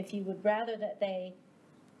instruction. If you would rather that they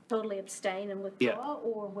totally abstain and withdraw,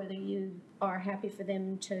 or whether you are happy for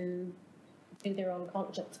them to do their own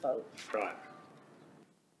conscience vote. Right.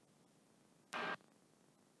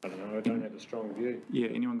 I don't know, I don't have a strong view. Yeah,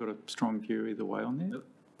 anyone got a strong view either way on that?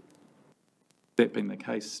 That being the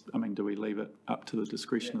case, I mean, do we leave it up to the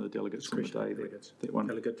discretion of the delegates on the day? That one?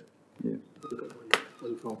 Delegate. Yeah.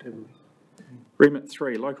 One fault, haven't we? Remit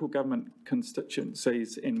 3, local government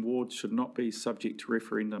constituencies and wards should not be subject to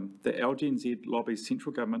referendum. The LGNZ lobbies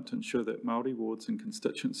central government to ensure that Māori wards and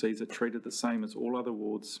constituencies are treated the same as all other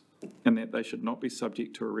wards and that they should not be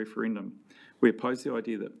subject to a referendum. We oppose the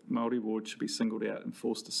idea that Māori wards should be singled out and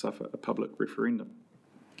forced to suffer a public referendum.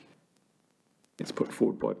 It's put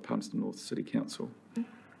forward by Palmerston North City Council.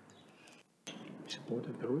 Support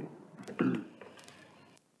it, will we?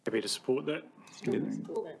 Happy to support that.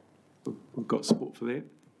 We've got support for that.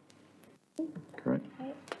 Great.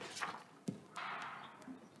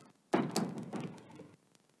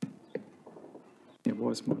 Yeah, why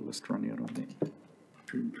is my list running out on that?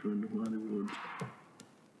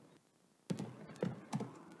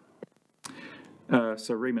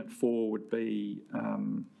 So remit 4 would be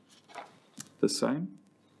the same.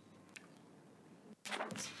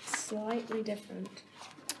 Slightly different.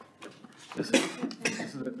 This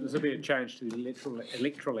will be a change to the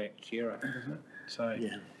electoral act, Chair, I think, isn't it? So,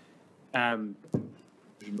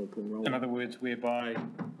 in other words, whereby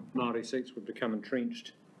Māori seats would become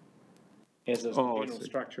entrenched as is the general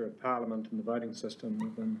structure of Parliament and the voting system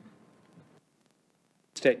within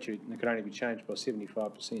statute, and it could only be changed by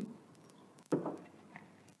 75%.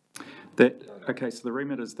 Okay, so the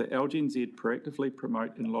remit is that LGNZ proactively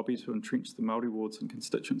promote and lobby to entrench the Māori wards and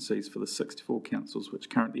constituencies for the 64 councils which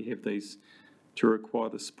currently have these to require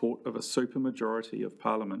the support of a supermajority of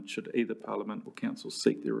Parliament should either Parliament or council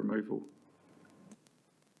seek their removal.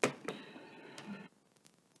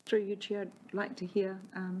 through you, Chair, I'd like to hear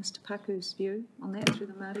Mr Paku's view on that through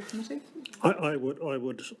the Māori Committee. I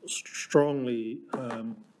would strongly,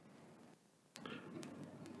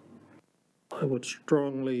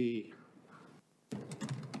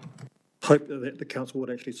 hope that the council would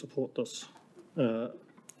actually support this.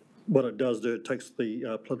 What it does do, it takes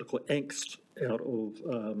the political angst out of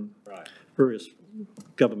various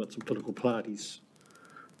governments and political parties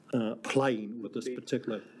playing with this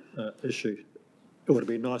particular issue. It would have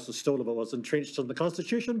been nicer still if it was entrenched in the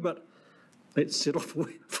Constitution, but let's settle for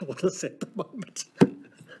what is at the moment.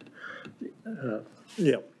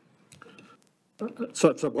 Yeah.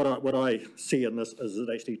 So what I see in this is it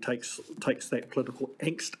actually takes that political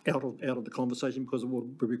angst out of the conversation, because it will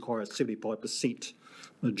require a 75%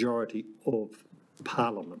 majority of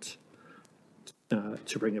Parliament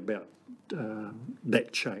to bring about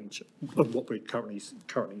that change of what we're currently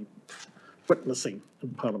witnessing in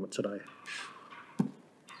Parliament today.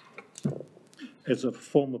 As a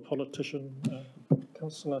former politician,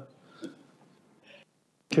 Councillor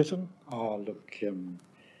Curtin? Oh, look,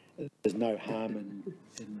 there's no harm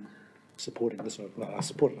in supporting this. Well, I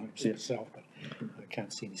support it 100% myself, but I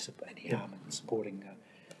can't see any harm in supporting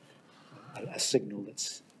a signal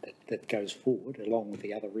that goes forward along with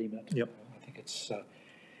the other remit. Yep. I think it's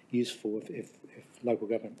useful if local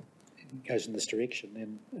government goes in this direction,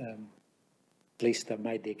 then at least they've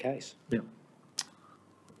made their case. Yeah.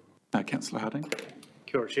 Councillor Harding.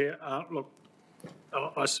 Kia ora, Chair. Look,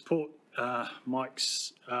 I support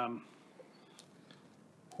Mike's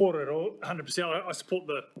kōrero 100%. I support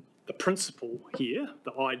the principle here,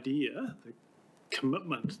 the idea, the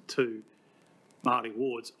commitment to Māori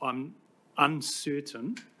wards. I'm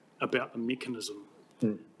uncertain about the mechanism.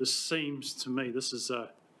 This seems to me this is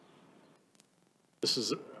a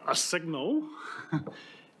signal,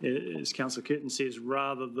 as Councillor Curtin says,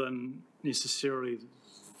 rather than necessarily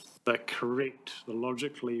the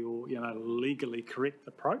logically or legally correct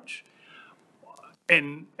approach,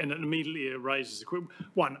 and it immediately raises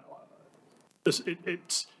one.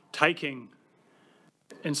 It's taking,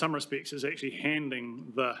 in some respects, is actually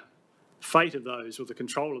handing the fate of those or the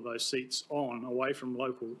control of those seats away from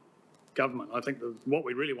local government. I think what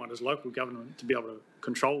we really want is local government to be able to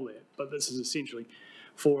control that, but this is essentially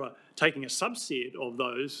for taking a subset of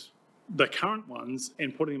those, the current ones,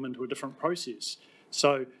 and putting them into a different process.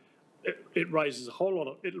 So it raises a whole lot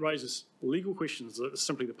of, it raises legal questions that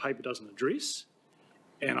simply the paper doesn't address,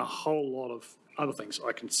 and a whole lot of other things.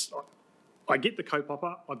 I get the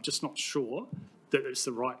kaupapa, I'm just not sure that it's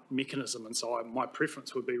the right mechanism, and so my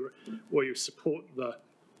preference would be where you support the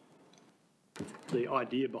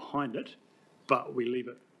idea behind it, but we leave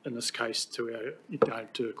it in this case to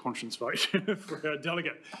to a conscience vote for our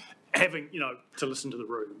delegate, having to listen to the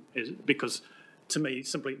room, because to me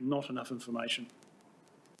simply not enough information.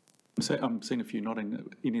 So I'm seeing a few nodding.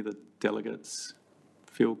 Any of the delegates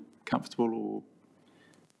feel comfortable or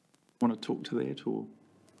want to talk to that, or?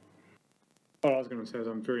 All I was going to say is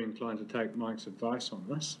I'm very inclined to take Mike's advice on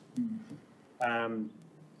this.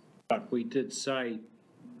 But we did say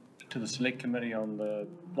to the Select Committee on the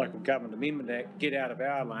Local Government Amendment Act, get out of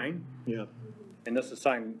our lane. Yeah. And this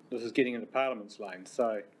is getting into Parliament's lane.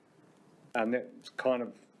 So that's kind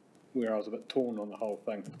of where I was a bit torn on the whole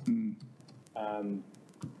thing.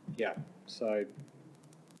 Yeah, so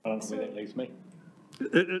I don't know where that leaves me.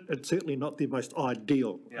 It's certainly not the most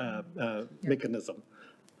ideal mechanism,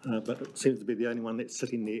 but it seems to be the only one that's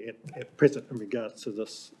sitting there at present in regards to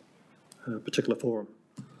this particular forum.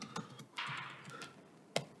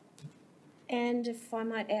 And if I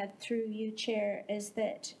might add through you, Chair, is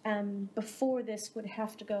that before this would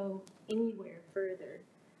have to go anywhere further,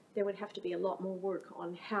 there would have to be a lot more work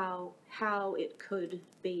on how it could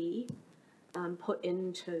be put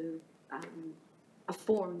into a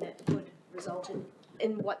form that would result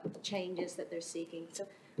in what the changes that they're seeking. So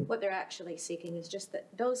what they're actually seeking is just that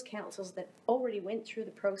those councils that already went through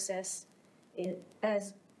the process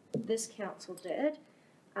as this council did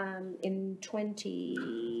in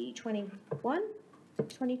 2021,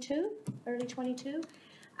 22, early 22,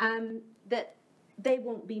 that they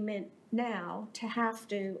won't be meant now to have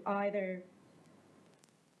to either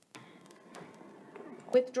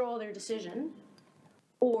withdraw their decision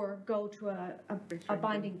or go to a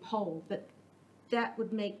binding poll, but that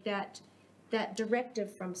would make that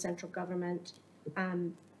directive from central government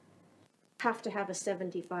have to have a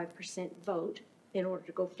 75% vote in order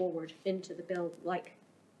to go forward into the bill like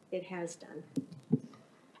it has done.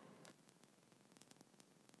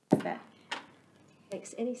 If that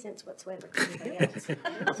makes any sense whatsoever to anybody else.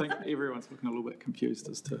 I think everyone's looking a little bit confused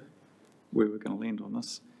as to where we're going to land on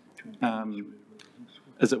this.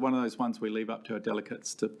 Is it one of those ones we leave up to our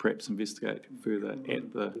delegates to perhaps investigate further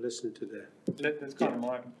at the? Listen to that. That's kind of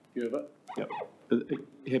my view of it. Yep.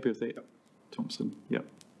 Happy with that, Thompson? Yep.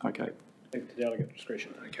 Okay. Leave it to delegate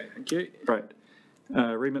discretion. Okay, thank you. Great.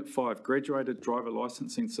 Remit 5, graduated driver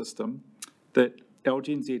licensing system, that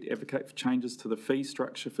LGNZ advocate for changes to the fee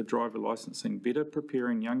structure for driver licensing, better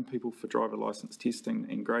preparing young people for driver licence testing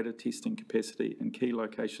and greater testing capacity in key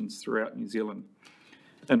locations throughout New Zealand,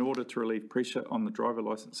 in order to relieve pressure on the driver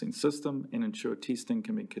licensing system and ensure testing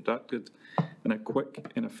can be conducted in a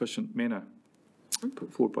quick and efficient manner.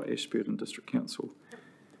 Put forward by Ashburton District Council.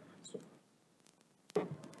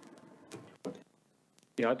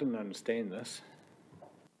 Yeah, I didn't understand this.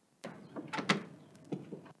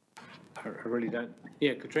 I really don't.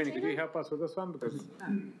 Yeah, Katrina, could you help us with this one? Because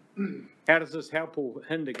how does this help or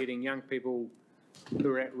hinder getting young people who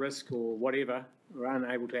are at risk or whatever, or are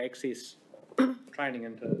unable to access training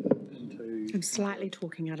into? I'm slightly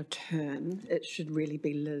talking out of turn. It should really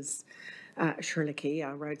be Liz Shrilicki,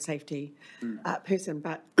 our road safety person.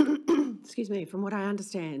 But, excuse me, from what I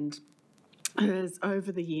understand, is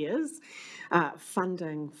over the years,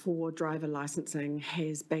 funding for driver licensing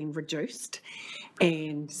has been reduced,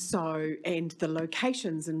 and the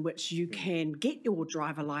locations in which you can get your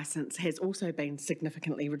driver license has also been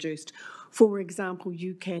significantly reduced. For example,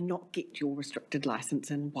 you cannot get your restricted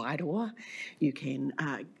license in Wairoa. You can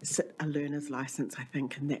sit a learner's license, I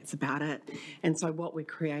think, and that's about it. And so what we're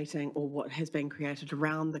creating, or what has been created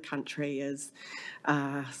around the country, is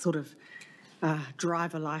sort of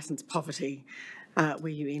driver licence poverty,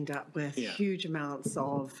 where you end up with huge amounts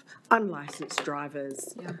of unlicensed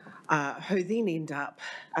drivers who then end up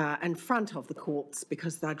in front of the courts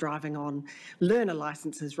because they're driving on learner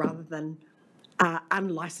licences rather than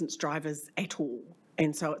unlicensed drivers at all.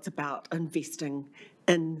 And so it's about investing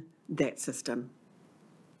in that system,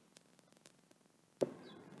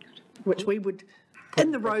 which we would,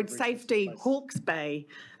 in the road safety Hawke's Bay,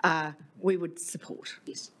 we would support.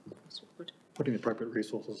 Yes. Putting the appropriate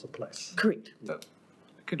resources in place. Correct.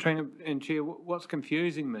 Katrina and Chair, what's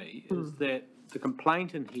confusing me is that the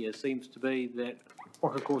complaint in here seems to be that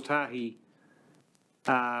Waka Kotahi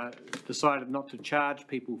decided not to charge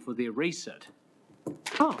people for their resit.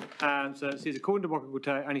 Oh. So it says, according to Waka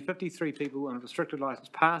Kotahi, only 53 people on a restricted licence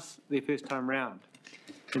passed their first time round.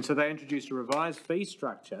 And so they introduced a revised fee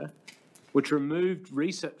structure which removed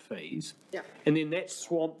resit fees. And then that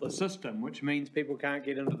swamped the system, which means people can't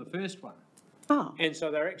get into the first one. Oh. And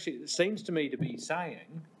so they're actually, it seems to me to be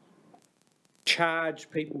saying, charge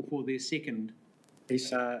people for their second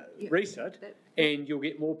resit, and you'll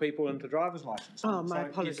get more people into driver's licence. Oh, my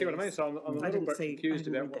apologies. You see what I mean? So I'm a little bit confused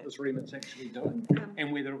about what this remit's actually doing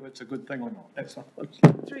and whether it's a good thing or not. That's not.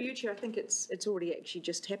 Through you, Chair, I think it's already actually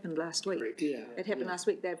just happened last week. Yeah. It happened last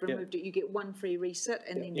week. They've removed it. You get one free resit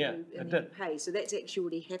and then you pay. So that's actually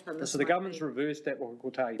already happened. So the government's reversed that Waka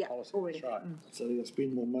Kotahi policy. Already. That's right. So they're going to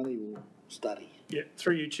spend more money or study. Yeah,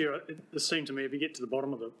 through you, Chair, it seemed to me, if you get to the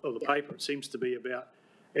bottom of the paper, it seems to be about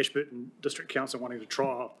Ashburton District Council wanting to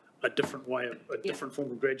trial a different way, a different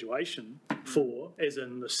form of graduation for, as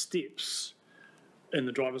in the steps in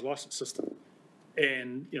the driver's licence system.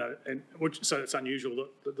 And, so it's unusual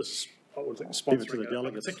that this is, I would think, sponsoring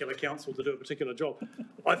a particular council to do a particular job.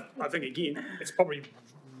 I think, again, it's probably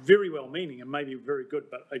very well-meaning and maybe very good,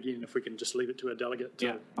 but again, if we can just leave it to our delegate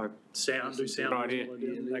to do sound. Right, yeah.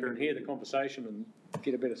 They can hear the conversation and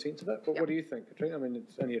get a better sense of it. But what do you think, Katrina? I mean,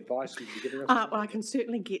 it's any advice you'd be giving us? Well, I can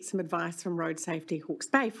certainly get some advice from Road Safety Hawke's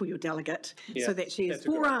Bay for your delegate, so that she is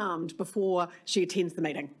forearmed before she attends the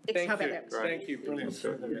meeting. Thank you, brilliant.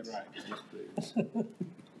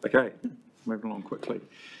 Okay, moving along quickly.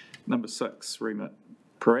 Number 6, remit.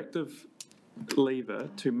 Proactive lever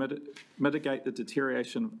to mitigate the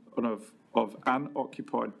deterioration of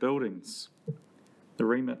unoccupied buildings. The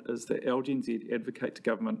remit is that LGNZ advocate to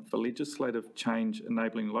government for legislative change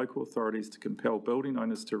enabling local authorities to compel building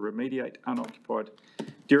owners to remediate unoccupied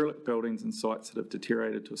derelict buildings and sites that have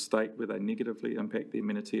deteriorated to a state where they negatively impact the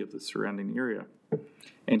amenity of the surrounding area,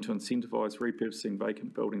 and to incentivise repurposing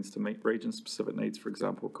vacant buildings to meet region-specific needs, for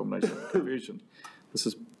example, accommodation and conversion. This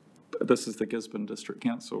is the Gisborne District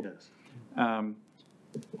Council. Yes.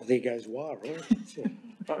 There goes wire,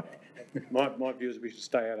 right? My view is we should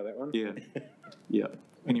stay out of that one. Yeah. Yeah.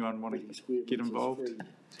 Anyone want to get involved?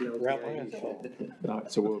 No,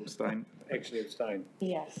 so we'll abstain. Actually abstain.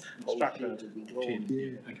 Yes. Struck down to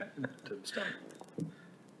 10. Okay, to abstain.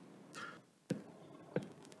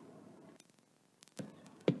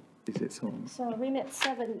 Is that someone? So remit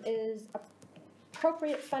 7 is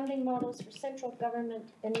appropriate funding models for central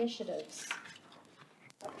government initiatives.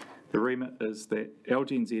 The remit is that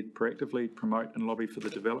LGNZ proactively promote and lobby for the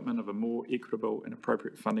development of a more equitable and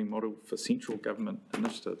appropriate funding model for central government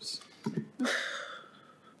initiatives.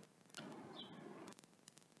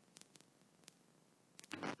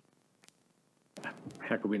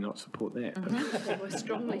 How could we not support that? I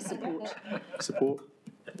strongly support. Support?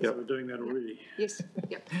 So we're doing that already. Yes,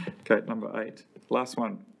 yep. Okay, number 8. Last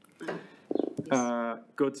one.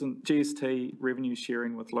 Goods and GST revenue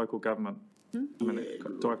sharing with local government. I mean,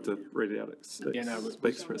 do I have to read it out? It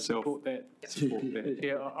speaks for itself. Support that. Support that.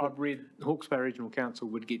 Yeah, I've read Hawke's Bay Regional Council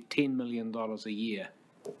would get $10 million a year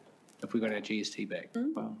if we got our GST back.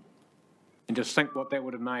 Wow. And just think what that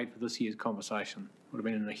would have made for this year's conversation. Would have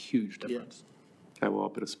been a huge difference. Okay, well, I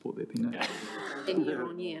better support that then. And year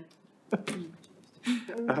on year.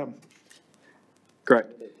 Great.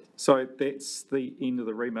 So that's the end of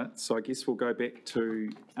the remit. So I guess we'll go back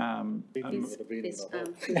to, Then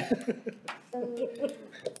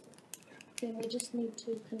we just need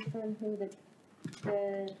to confirm who the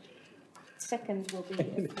second will be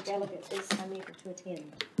if the delegate is unable to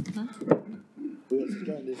attend. There's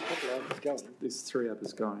a couple of others going. there's 3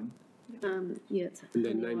 others going. Yeah, it's. And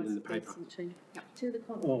they're named in the paper. To the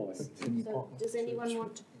conference. So does anyone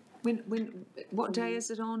want to? What day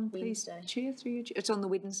is it on, please, Wednesday. Chair, through you? It's on the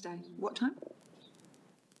Wednesday. What time?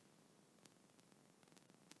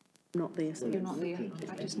 Not there, so. You're not there.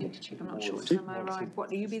 I just need to check. I'm not sure what time I arrive.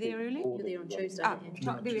 What, will you be there early? You're there on Tuesday. Ah,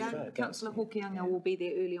 no, there we are. Councillor Hawke will be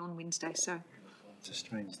there early on Wednesday, so It's a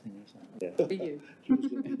strange thing, isn't it? For you. She was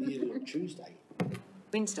going to be here on Tuesday.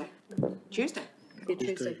 Wednesday, Tuesday. Yeah,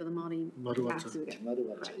 Tuesday for the Māori. Ah, there we go. Another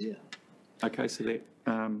one, yeah. Okay, so that,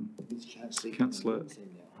 Can't see. Councillor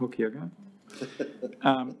Hawke,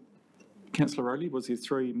 Councillor Rowley, was there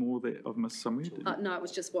 3 more that I've missed somewhere? No, it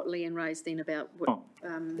was just what Leanne raised then about what,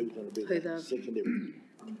 Who's going to be who the the, secondary?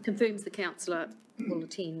 confirms the councillor will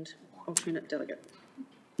attend, alternate delegate.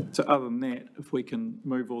 So other than that, if we can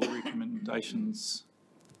move all the recommendations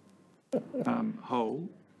whole,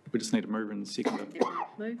 we just need to move in the seconder.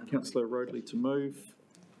 Move. Councillor Rodley to move.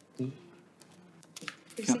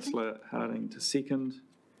 Councillor Harding to second.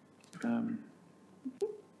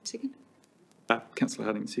 Second? Councillor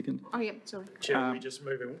Harding second. Oh, yeah, sorry. Chair, are we just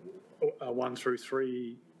moving 1 through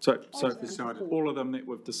 3, So all of them that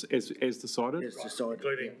we've, as decided? Yes, decided.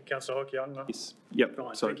 including councillor Hawke? Yes, yep.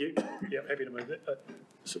 Fine, So, thank you. Yep, happy to move that,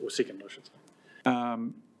 or second, I should say.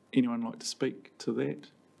 anyone like to speak to that?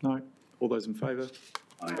 No? All those in favour?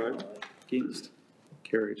 Vote. Against?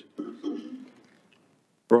 Carried.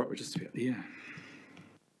 Right, we're just about there.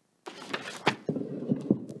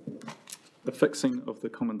 The fixing of the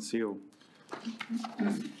common seal.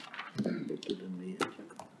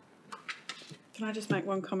 Can I just make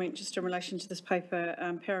one comment just in relation to this paper,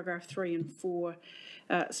 paragraph 3 and 4?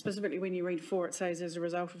 Specifically, when you read 4, it says as a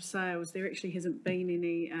result of sales. There actually hasn't been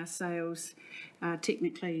any sales.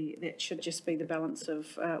 Technically, that should just be the balance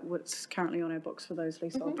of what's currently on our books for those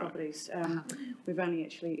leasehold properties. We've only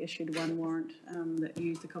actually issued 1 warrant that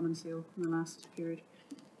used the common seal in the last period.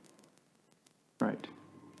 Right.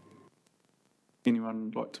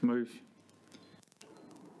 Anyone like to move?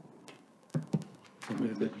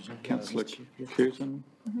 Councillor Curtin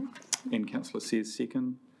and Councillor Sears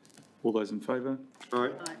second. All those in favour? Aye.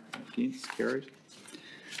 Against? Carried.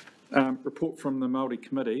 Report from the Māori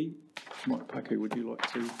Committee. Mike Paku, would you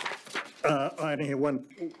like to? I only have one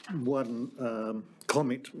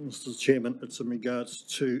comment, Mr. Chairman. It's in regards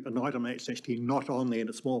to an item that's actually not on there, and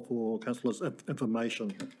it's more for councillors'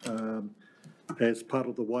 information. As part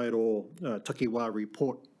of the Wairoa Takiwā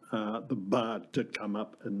report, the bar did come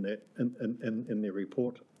up in that in their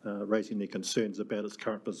report, raising their concerns about its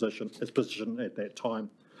current position at that time,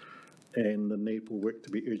 and the need for work to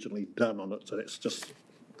be urgently done on it. So that's just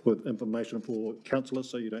with information for councillors,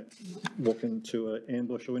 so you don't walk into an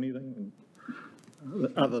ambush or anything.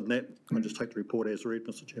 And other than that, I'll just take the report as read,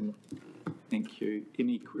 Mr. Chairman. Thank you.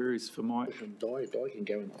 Any queries for Mike? Di can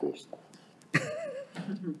go in first.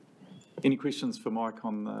 Any questions for Mike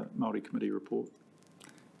on the Māori Committee report?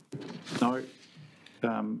 No?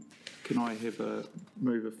 Can I have a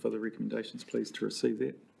mover for the recommendations, please, to receive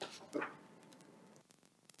that?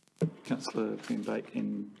 Councillor Van Beek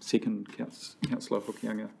and second Councillor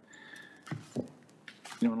Hokianga.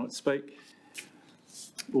 Anyone like to speak?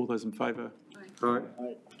 All those in favour? Aye.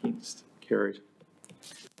 Against? Carried.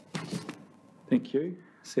 Thank you.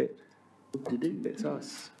 Set. That's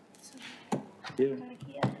us. Yeah.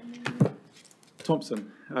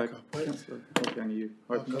 Thompson, Councillor Hokianga, you.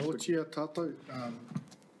 Kia tātou.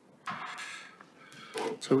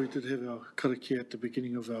 So we did have our karakia at the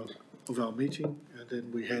beginning of our meeting, and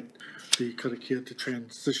then we had the karakia to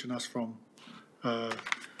transition us from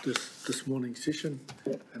this morning's session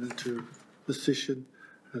and into this session.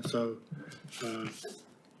 And so,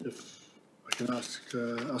 if I can ask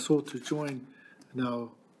us all to join in our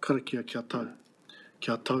karakia kia tau.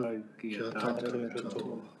 Kia tau, kia tau,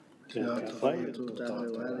 kia tau,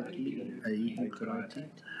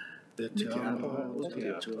 e te aha o te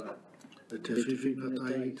atua, e te whiwhinga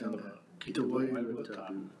tai tana, ki te wai o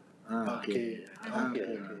tapu, ake, ake,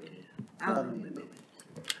 ake, ake.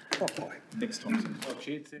 Next time.